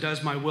victorious and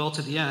does my will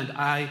to the end,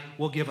 I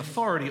will give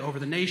authority over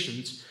the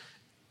nations.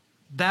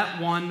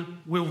 That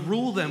one will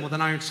rule them with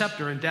an iron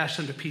scepter and dash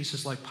them to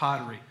pieces like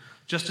pottery,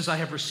 just as I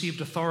have received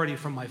authority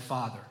from my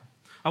Father.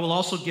 I will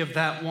also give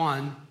that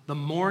one the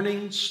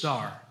morning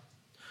star.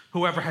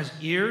 Whoever has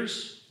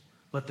ears,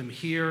 let them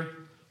hear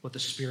what the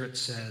Spirit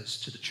says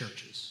to the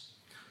churches.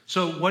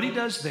 So what he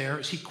does there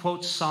is he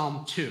quotes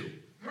Psalm 2,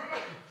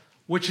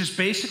 which is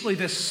basically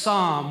this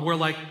psalm where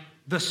like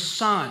the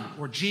Son,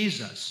 or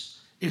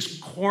Jesus, is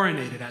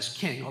coronated as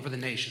king over the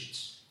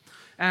nations.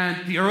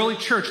 And the early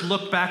church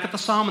looked back at the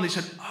psalm and they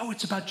said, oh,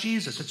 it's about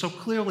Jesus. It's so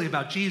clearly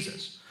about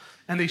Jesus.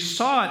 And they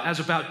saw it as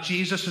about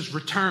Jesus'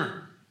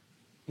 return.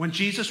 When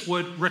Jesus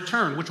would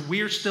return, which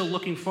we're still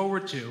looking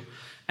forward to,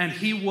 and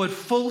he would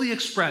fully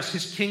express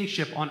his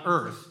kingship on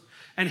earth,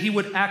 and he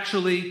would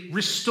actually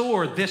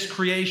restore this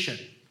creation.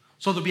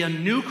 So there'll be a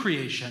new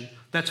creation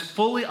that's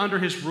fully under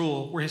his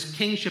rule, where his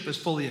kingship is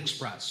fully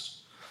expressed.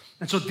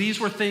 And so these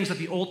were things that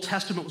the Old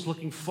Testament was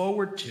looking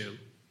forward to.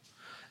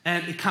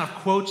 And it kind of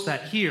quotes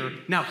that here.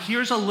 Now,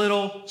 here's a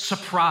little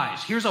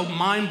surprise. Here's a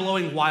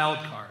mind-blowing wild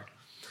card.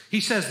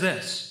 He says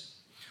this: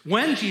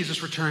 when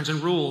Jesus returns and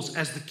rules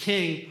as the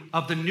king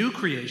of the new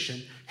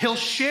creation, he'll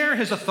share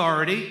his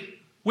authority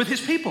with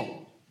his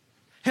people.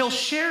 He'll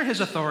share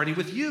his authority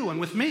with you and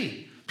with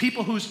me,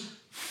 people whose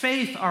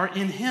faith are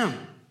in him.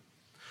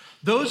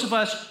 Those of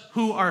us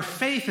who our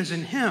faith is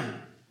in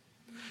him,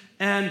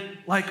 and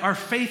like our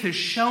faith is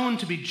shown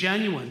to be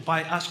genuine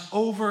by us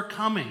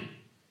overcoming,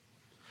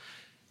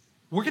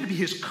 we're going to be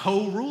his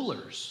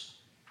co-rulers.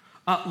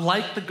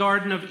 Like the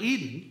Garden of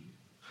Eden,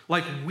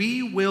 like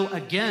we will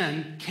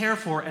again care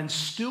for and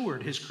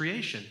steward his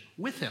creation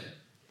with him.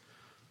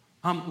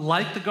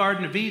 Like the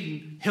Garden of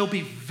Eden, he'll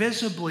be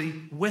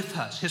visibly with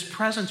us. His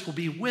presence will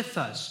be with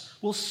us.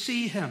 We'll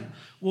see him.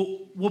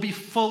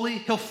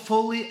 He'll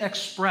fully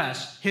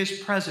express his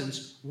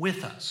presence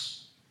with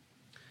us.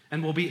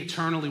 And we'll be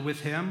eternally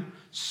with him,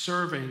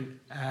 serving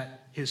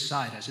at his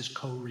side as his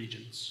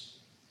co-regents.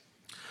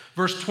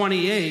 Verse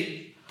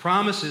 28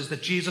 promises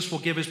that Jesus will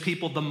give his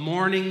people the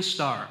morning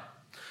star.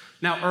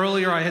 Now,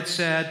 earlier I had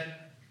said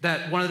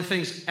that one of the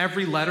things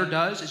every letter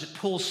does is it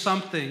pulls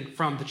something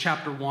from the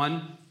chapter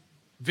 1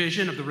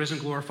 vision of the risen,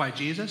 glorified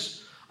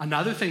Jesus.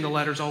 Another thing the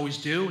letters always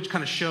do, which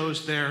kind of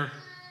shows their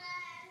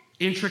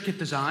intricate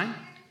design,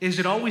 is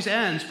it always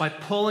ends by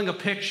pulling a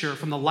picture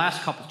from the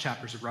last couple of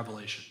chapters of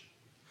Revelation.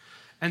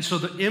 And so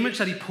the image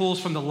that he pulls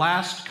from the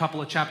last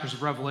couple of chapters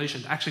of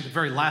Revelation, actually the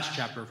very last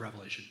chapter of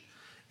Revelation,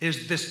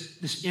 is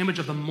this image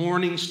of the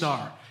morning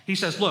star. He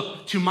says,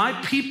 look, to my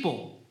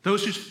people,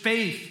 those whose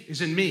faith is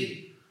in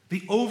me,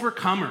 the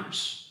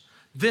overcomers,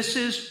 this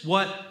is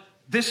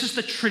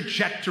the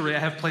trajectory I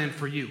have planned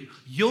for you.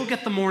 You'll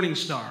get the morning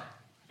star.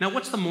 Now,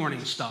 what's the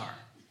morning star?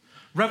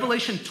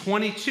 Revelation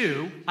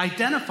 22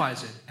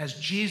 identifies it as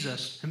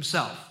Jesus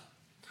himself.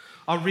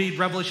 I'll read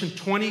Revelation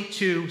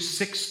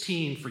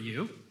 22:16 for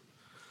you.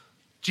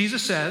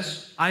 Jesus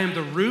says, I am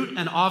the root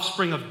and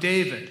offspring of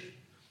David,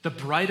 the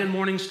bright and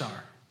morning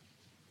star.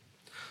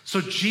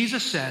 So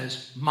Jesus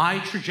says, my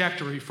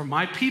trajectory for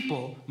my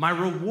people, my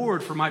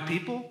reward for my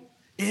people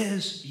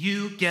is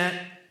you get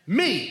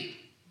me.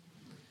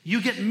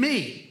 You get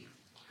me.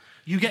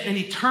 You get an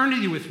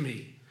eternity with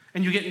me,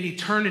 and you get an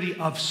eternity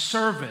of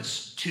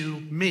service to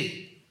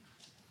me.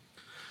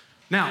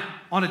 Now,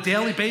 on a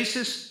daily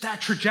basis,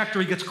 that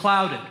trajectory gets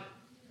clouded.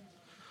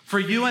 For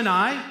you and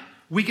I,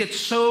 we get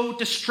so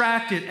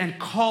distracted and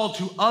called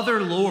to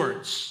other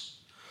lords.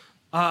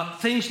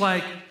 Things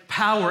like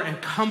power and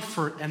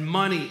comfort and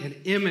money and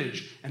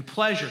image and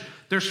pleasure.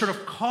 They're sort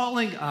of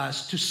calling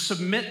us to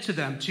submit to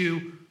them,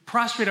 to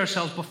prostrate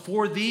ourselves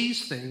before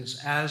these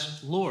things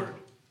as Lord.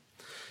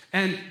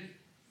 And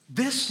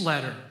this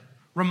letter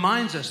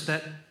reminds us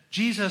that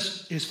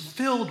Jesus is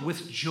filled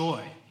with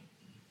joy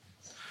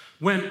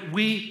when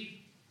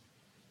we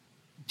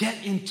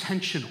get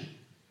intentional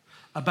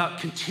about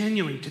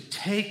continuing to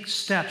take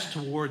steps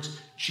towards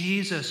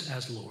Jesus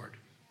as Lord.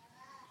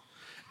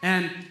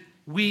 And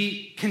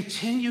we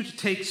continue to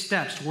take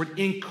steps toward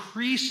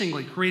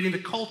increasingly creating the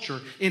culture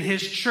in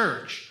his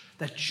church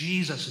that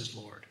Jesus is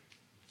Lord.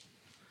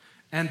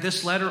 And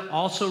this letter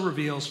also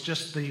reveals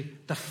just the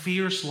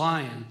fierce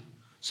lion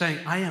saying,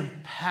 I am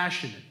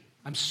passionate.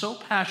 I'm so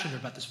passionate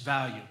about this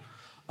value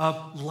of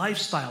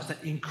lifestyles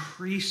that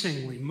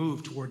increasingly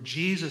move toward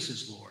Jesus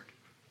as Lord,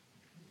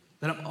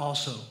 that I'm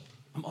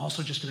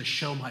also just going to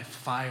show my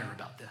fire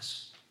about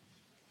this.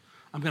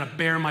 I'm going to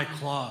bare my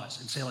claws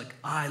and say, like,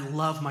 I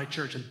love my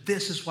church, and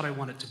this is what I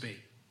want it to be.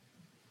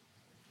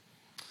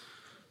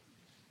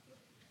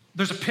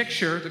 There's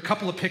a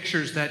couple of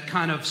pictures that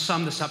kind of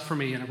sum this up for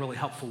me in a really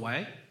helpful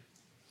way.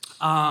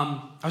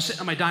 I was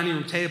sitting at my dining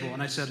room table,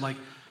 and I said, like,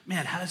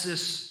 man, how does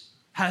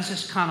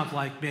this kind of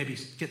like maybe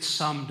get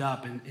summed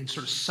up in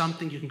sort of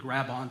something you can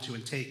grab onto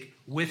and take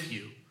with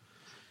you?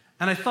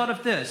 And I thought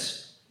of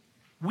this.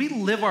 We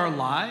live our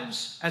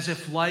lives as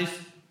if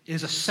life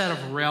is a set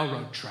of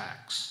railroad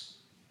tracks.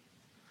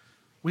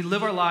 We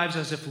live our lives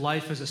as if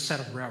life is a set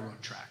of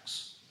railroad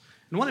tracks.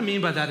 And what I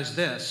mean by that is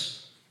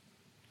this.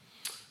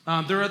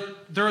 There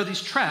are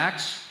these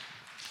tracks,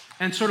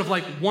 and sort of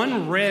like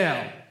one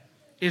rail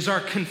is our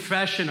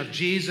confession of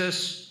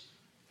Jesus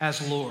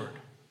as Lord.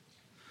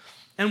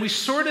 And we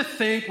sort of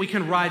think we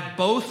can ride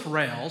both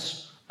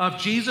rails of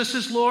Jesus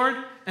as Lord,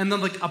 and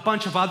then like a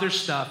bunch of other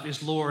stuff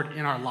is Lord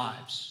in our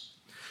lives.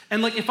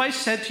 And like if I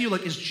said to you,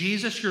 like, is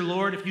Jesus your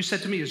Lord? If you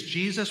said to me, is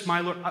Jesus my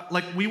Lord?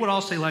 Like we would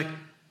all say, like,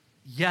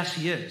 yes,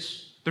 he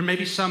is. There may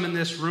be some in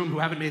this room who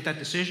haven't made that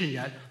decision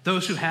yet.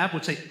 Those who have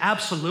would say,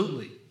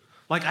 absolutely.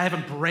 Like, I have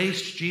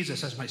embraced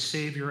Jesus as my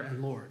Savior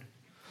and Lord.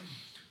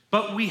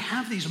 But we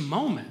have these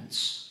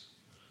moments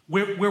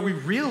where we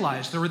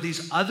realize there are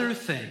these other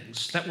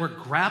things that we're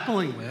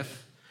grappling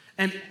with.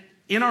 And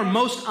in our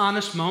most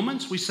honest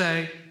moments, we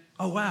say,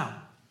 oh, wow,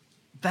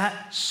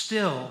 that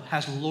still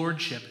has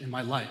lordship in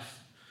my life.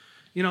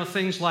 You know,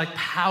 things like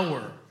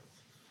power.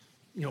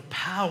 You know,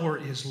 power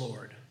is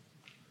Lord.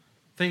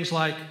 Things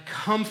like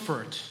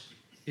comfort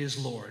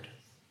is Lord.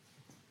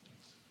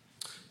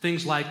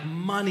 Things like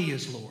money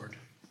is Lord.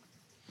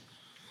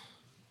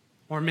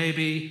 Or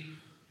maybe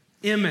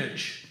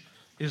image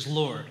is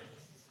Lord.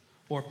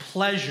 Or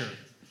pleasure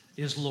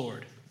is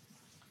Lord.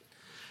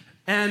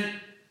 And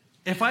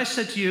if I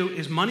said to you,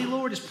 is money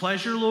Lord? Is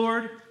pleasure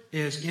Lord?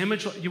 Is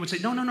image Lord? You would say,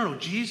 no,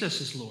 Jesus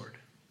is Lord.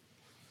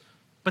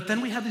 But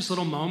then we have these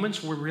little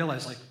moments where we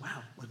realize, like,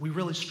 wow, like we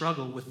really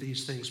struggle with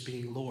these things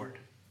being Lord.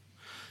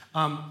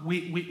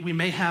 We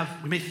may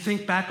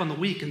think back on the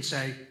week and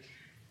say,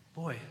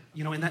 boy,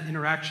 you know, in that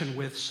interaction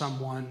with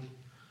someone,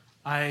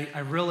 I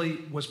really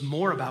was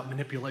more about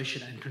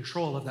manipulation and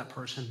control of that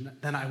person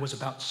than I was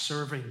about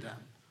serving them.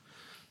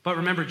 But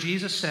remember,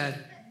 Jesus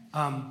said,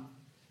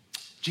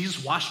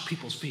 Jesus washed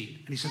people's feet,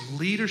 and he said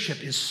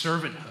leadership is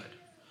servanthood.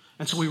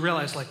 And so we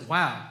realized, like,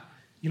 wow,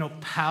 you know,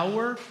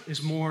 power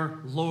is more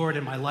Lord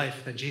in my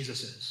life than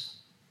Jesus is.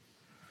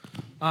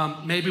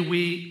 Maybe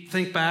we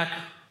think back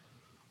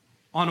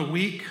on a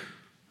week,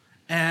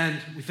 and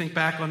we think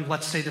back on,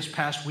 let's say, this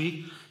past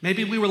week.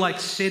 Maybe we were like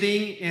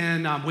sitting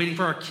in, waiting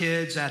for our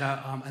kids at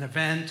an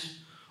event,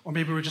 or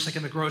maybe we were just like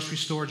in the grocery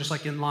store, just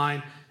like in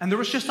line, and there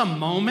was just a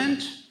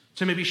moment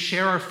to maybe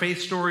share our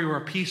faith story or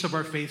a piece of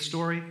our faith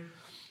story,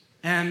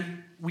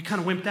 and we kind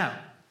of wimped out.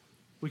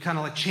 We kind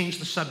of like changed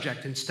the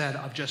subject instead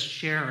of just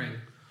sharing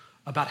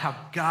about how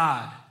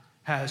God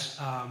has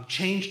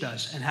changed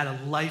us and had a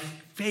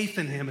life, faith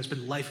in him has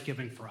been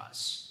life-giving for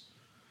us.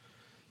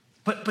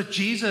 But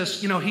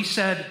Jesus, you know, he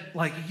said,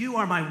 like, you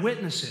are my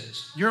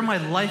witnesses. You're my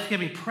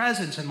life-giving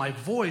presence and my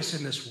voice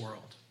in this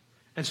world.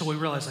 And so we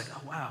realized, like,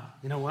 oh, wow,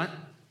 you know what?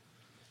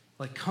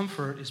 Like,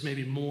 comfort is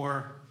maybe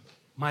more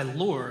my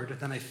Lord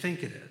than I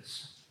think it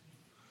is.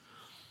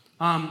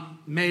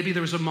 Maybe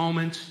there was a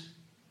moment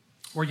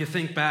where you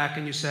think back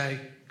and you say,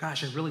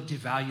 gosh, I really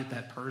devalued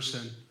that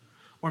person.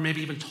 Or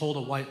maybe even told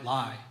a white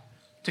lie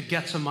to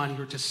get some money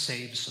or to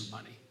save some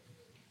money.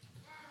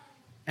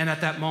 And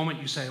at that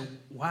moment you say,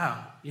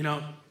 wow, you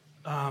know,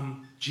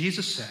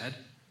 Jesus said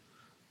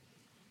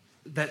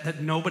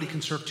that nobody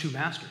can serve two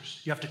masters.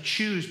 You have to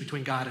choose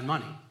between God and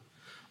money.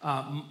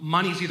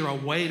 Money is either a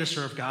way to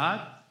serve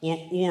God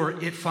or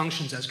it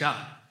functions as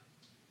God.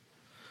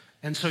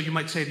 And so you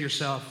might say to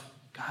yourself,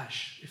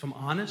 gosh, if I'm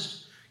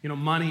honest, you know,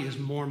 money is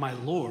more my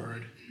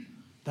Lord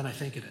than I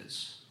think it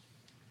is.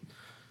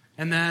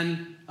 And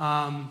then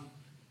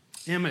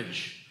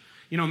image.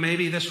 You know,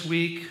 maybe this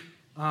week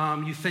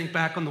you think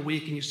back on the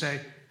week and you say,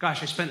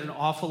 gosh, I spent an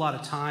awful lot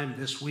of time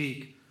this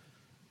week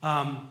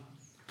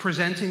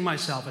presenting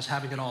myself as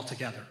having it all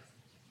together.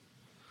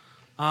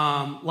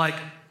 Like,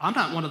 I'm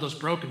not one of those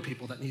broken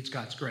people that needs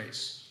God's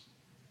grace.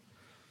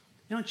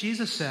 You know,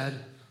 Jesus said,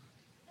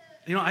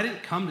 you know, I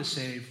didn't come to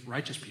save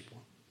righteous people.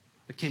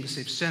 I came to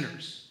save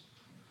sinners.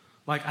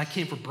 Like, I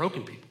came for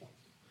broken people.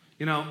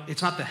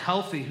 It's not the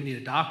healthy who need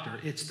a doctor,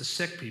 it's the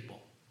sick people.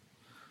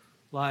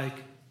 Like,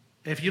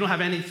 if you don't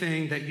have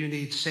anything that you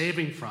need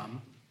saving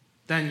from,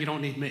 then you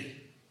don't need me.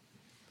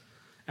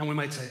 And we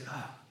might say,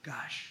 oh,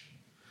 gosh,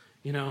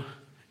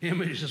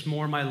 image is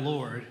more my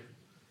Lord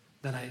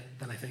than I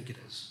think it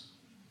is.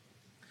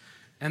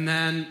 And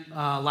then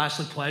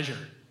lastly, pleasure.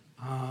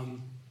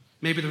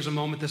 Maybe there was a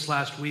moment this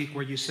last week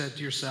where you said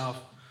to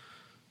yourself,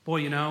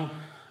 boy,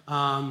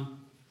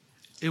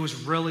 it was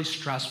really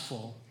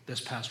stressful this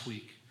past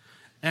week.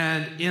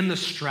 And in the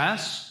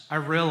stress, I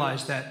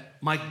realized that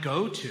my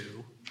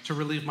go-to to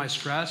relieve my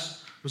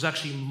stress was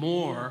actually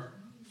more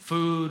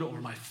food or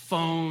my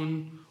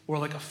phone or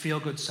like a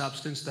feel-good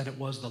substance than it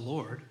was the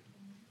Lord.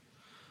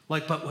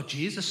 But what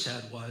Jesus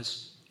said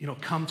was,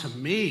 come to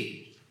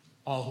me,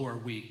 all who are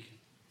weak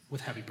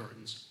with heavy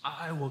burdens.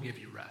 I will give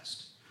you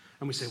rest.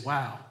 And we say,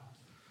 wow,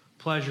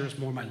 pleasure is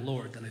more my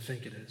Lord than I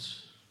think it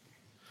is.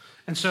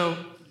 And so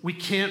we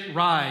can't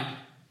ride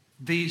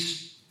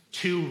these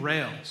two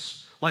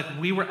rails. Like,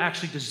 we were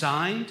actually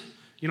designed,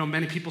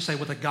 many people say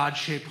with a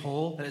God-shaped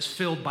hole that is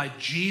filled by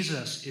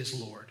Jesus is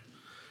Lord.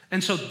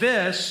 And so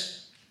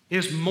this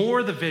is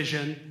more the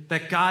vision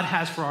that God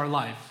has for our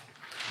life.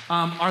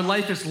 Our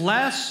life is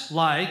less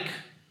like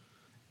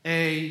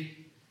a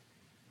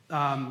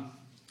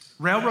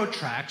railroad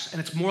tracks,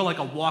 and it's more like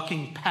a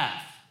walking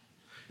path.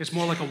 It's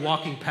more like a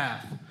walking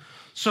path.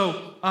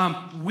 So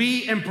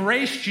we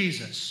embrace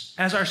Jesus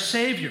as our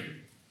Savior.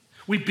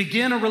 We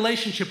begin a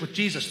relationship with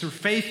Jesus through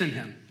faith in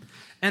him.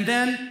 And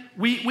then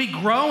we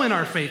grow in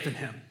our faith in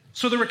him.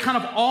 So there were kind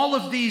of all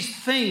of these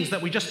things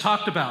that we just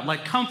talked about,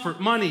 like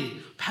comfort,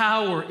 money,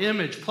 power,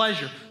 image,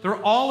 pleasure. There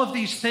are all of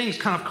these things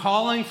kind of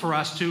calling for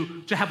us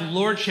to have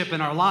lordship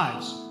in our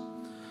lives.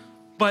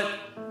 But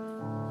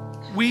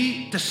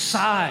we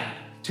decide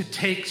to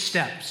take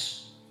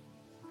steps.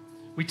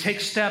 We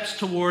take steps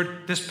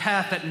toward this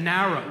path that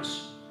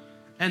narrows.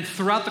 And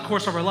throughout the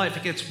course of our life,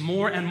 it gets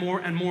more and more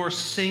and more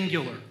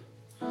singular.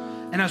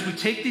 And as we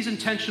take these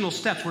intentional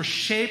steps, we're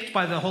shaped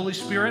by the Holy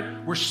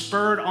Spirit, we're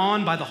spurred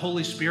on by the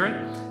Holy Spirit,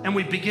 and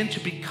we begin to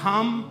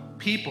become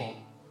people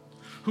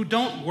who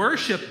don't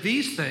worship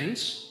these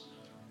things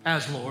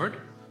as Lord,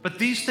 but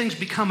these things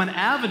become an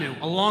avenue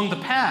along the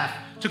path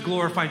to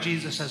glorify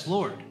Jesus as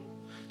Lord.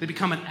 They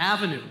become an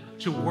avenue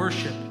to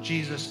worship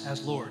Jesus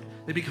as Lord.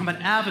 They become an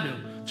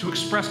avenue to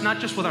express not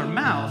just with our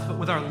mouth, but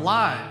with our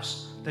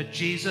lives that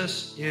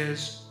Jesus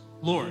is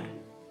Lord.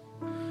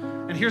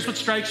 And here's what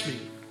strikes me.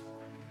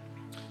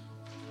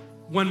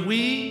 When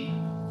we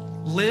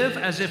live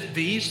as if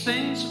these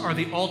things are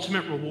the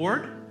ultimate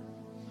reward,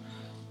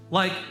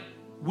 like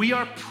we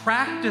are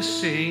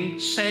practicing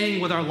saying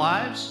with our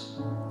lives,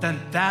 then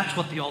that's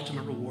what the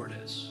ultimate reward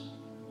is.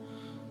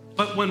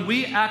 But when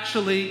we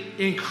actually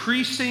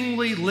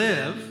increasingly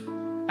live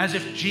as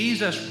if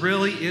Jesus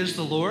really is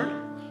the Lord,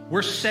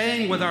 we're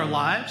saying with our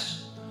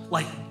lives,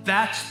 like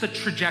that's the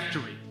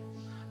trajectory.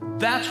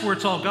 That's where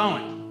it's all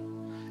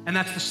going. And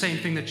that's the same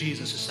thing that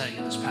Jesus is saying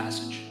in this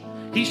passage.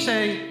 He's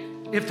saying,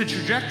 if the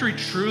trajectory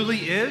truly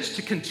is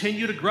to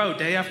continue to grow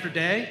day after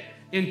day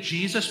in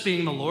Jesus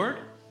being the Lord,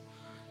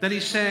 then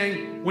he's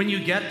saying when you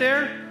get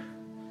there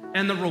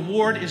and the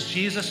reward is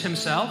Jesus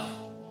himself,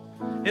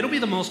 it'll be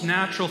the most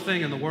natural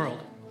thing in the world.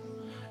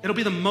 It'll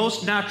be the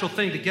most natural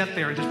thing to get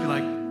there and just be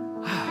like,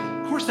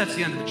 of course that's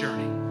the end of the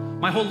journey.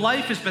 My whole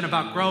life has been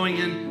about growing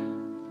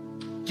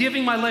in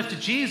giving my life to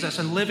Jesus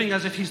and living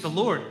as if he's the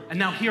Lord. And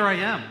now here I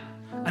am,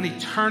 an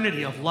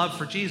eternity of love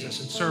for Jesus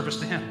and service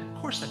to him.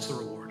 Of course that's the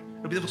reward.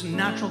 It'll be the most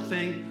natural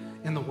thing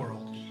in the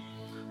world.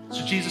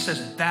 So Jesus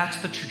says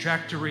that's the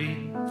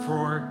trajectory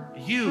for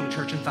you,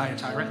 church in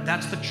Thyatira, and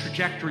that's the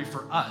trajectory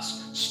for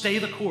us. Stay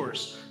the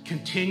course.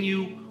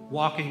 Continue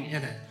walking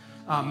in it.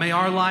 May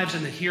our lives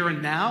in the here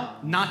and now,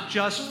 not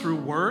just through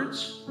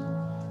words,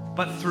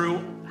 but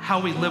through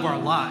how we live our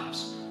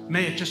lives,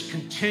 may it just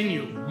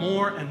continue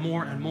more and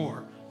more and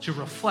more to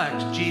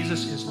reflect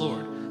Jesus is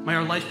Lord. May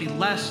our life be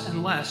less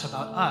and less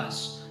about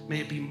us.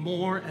 May it be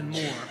more and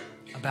more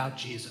about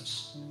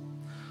Jesus.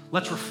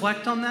 Let's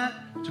reflect on that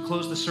to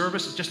close the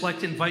service. I'd just like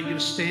to invite you to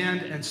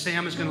stand, and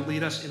Sam is going to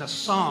lead us in a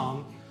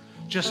song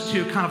just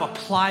to kind of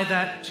apply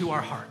that to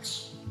our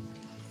hearts.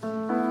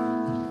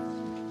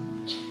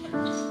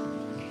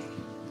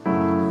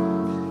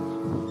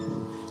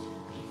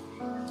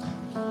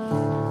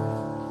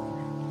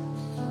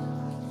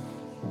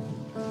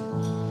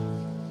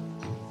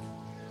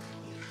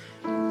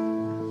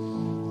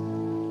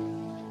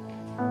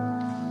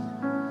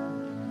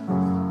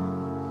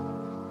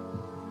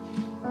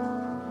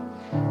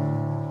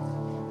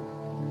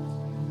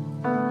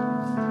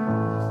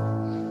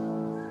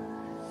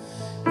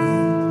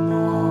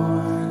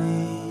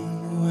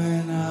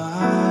 When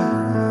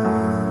I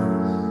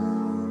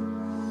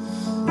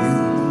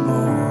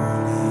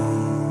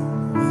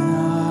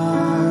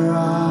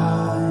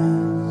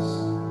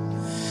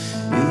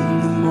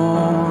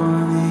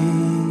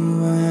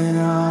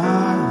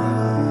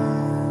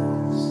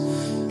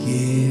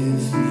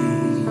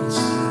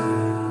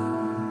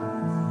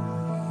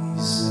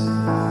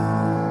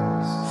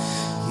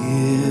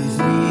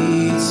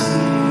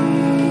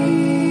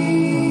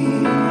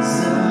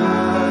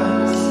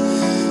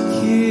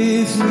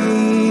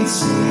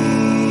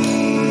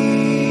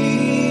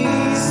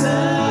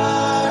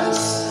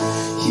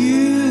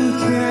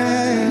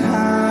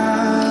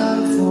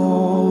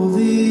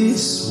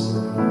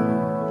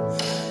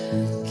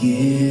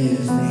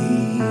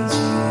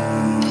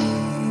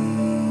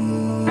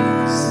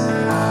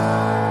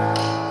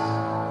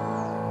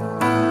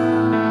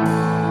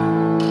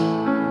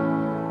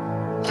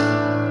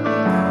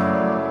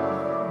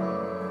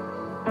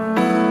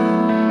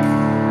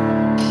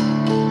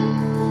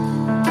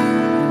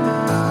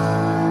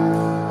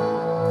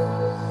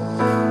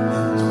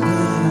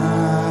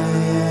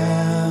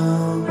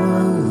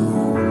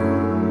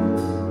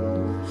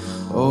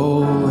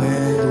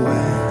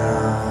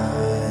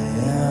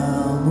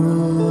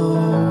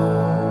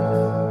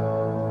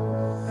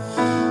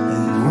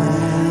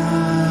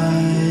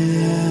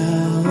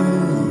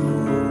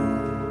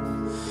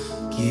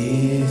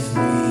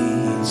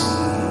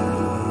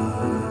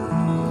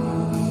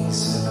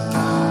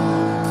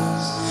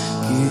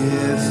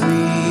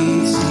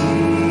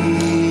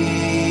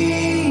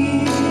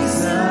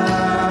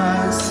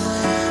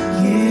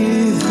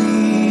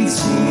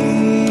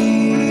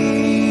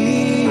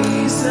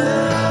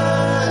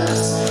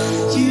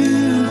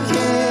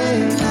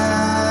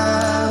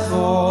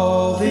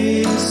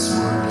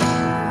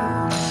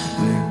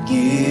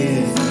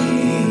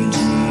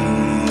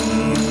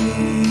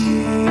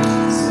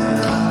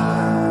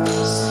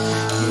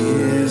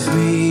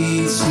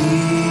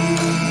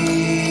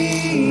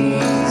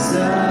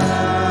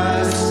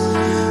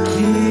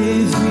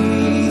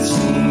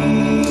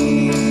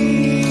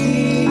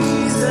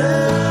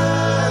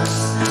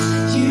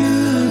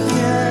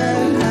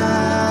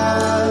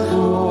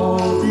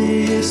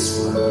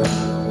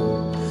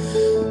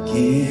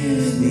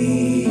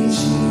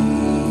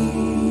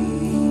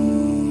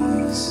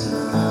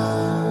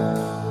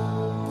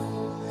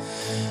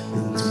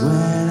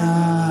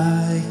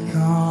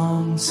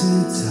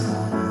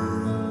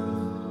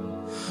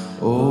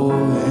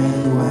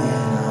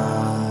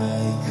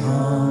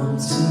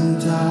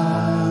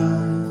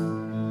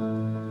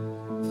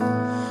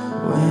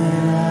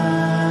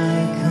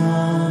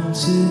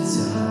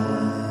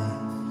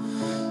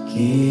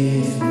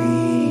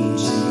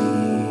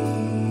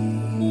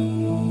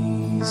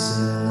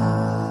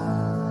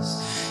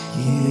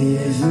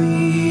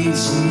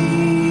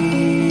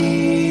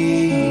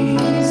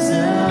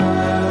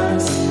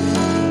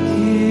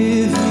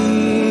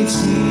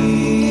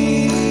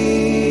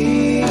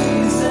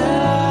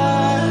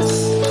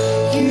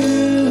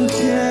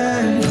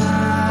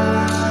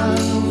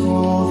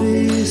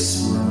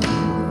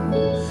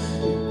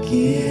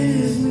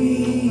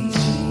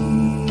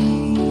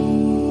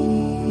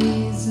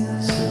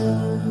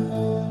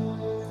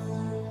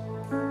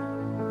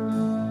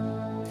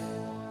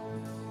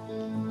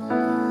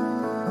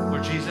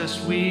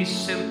We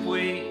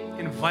simply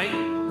invite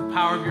the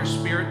power of your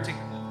Spirit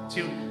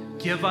to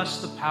give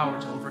us the power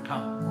to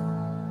overcome.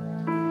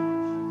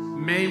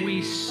 May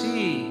we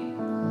see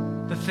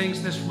the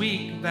things this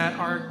week that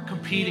are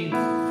competing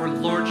for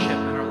lordship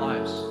in our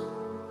lives.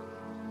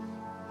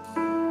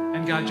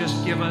 And God,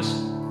 just give us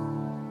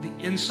the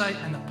insight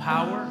and the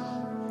power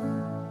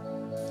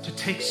to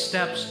take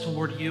steps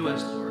toward you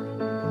as Lord.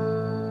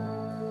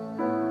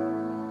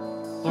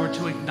 Lord,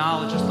 to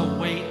acknowledge just the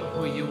weight of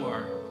who you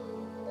are.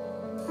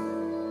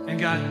 And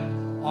God,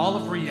 all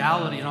of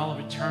reality and all of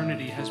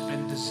eternity has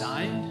been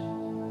designed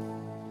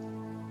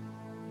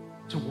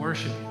to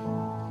worship you.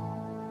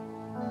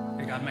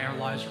 And God, may our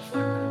lives reflect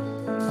that.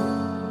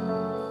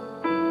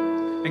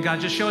 And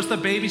God, just show us the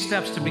baby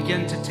steps to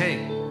begin to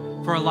take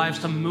for our lives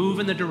to move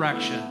in the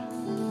direction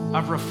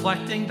of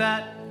reflecting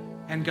that.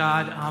 And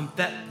God,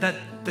 that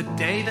the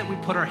day that we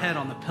put our head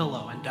on the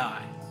pillow and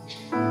die,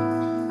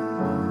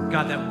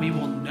 God, that we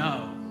will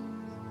know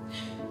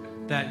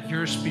that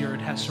your Spirit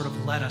has sort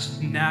of led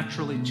us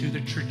naturally to the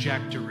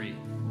trajectory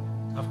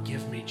of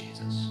give me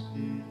Jesus.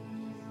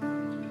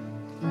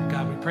 And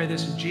God, we pray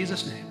this in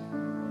Jesus' name.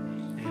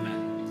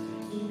 Amen.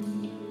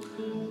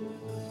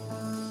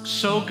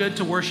 So good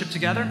to worship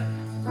together.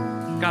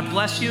 God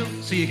bless you.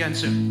 See you again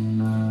soon.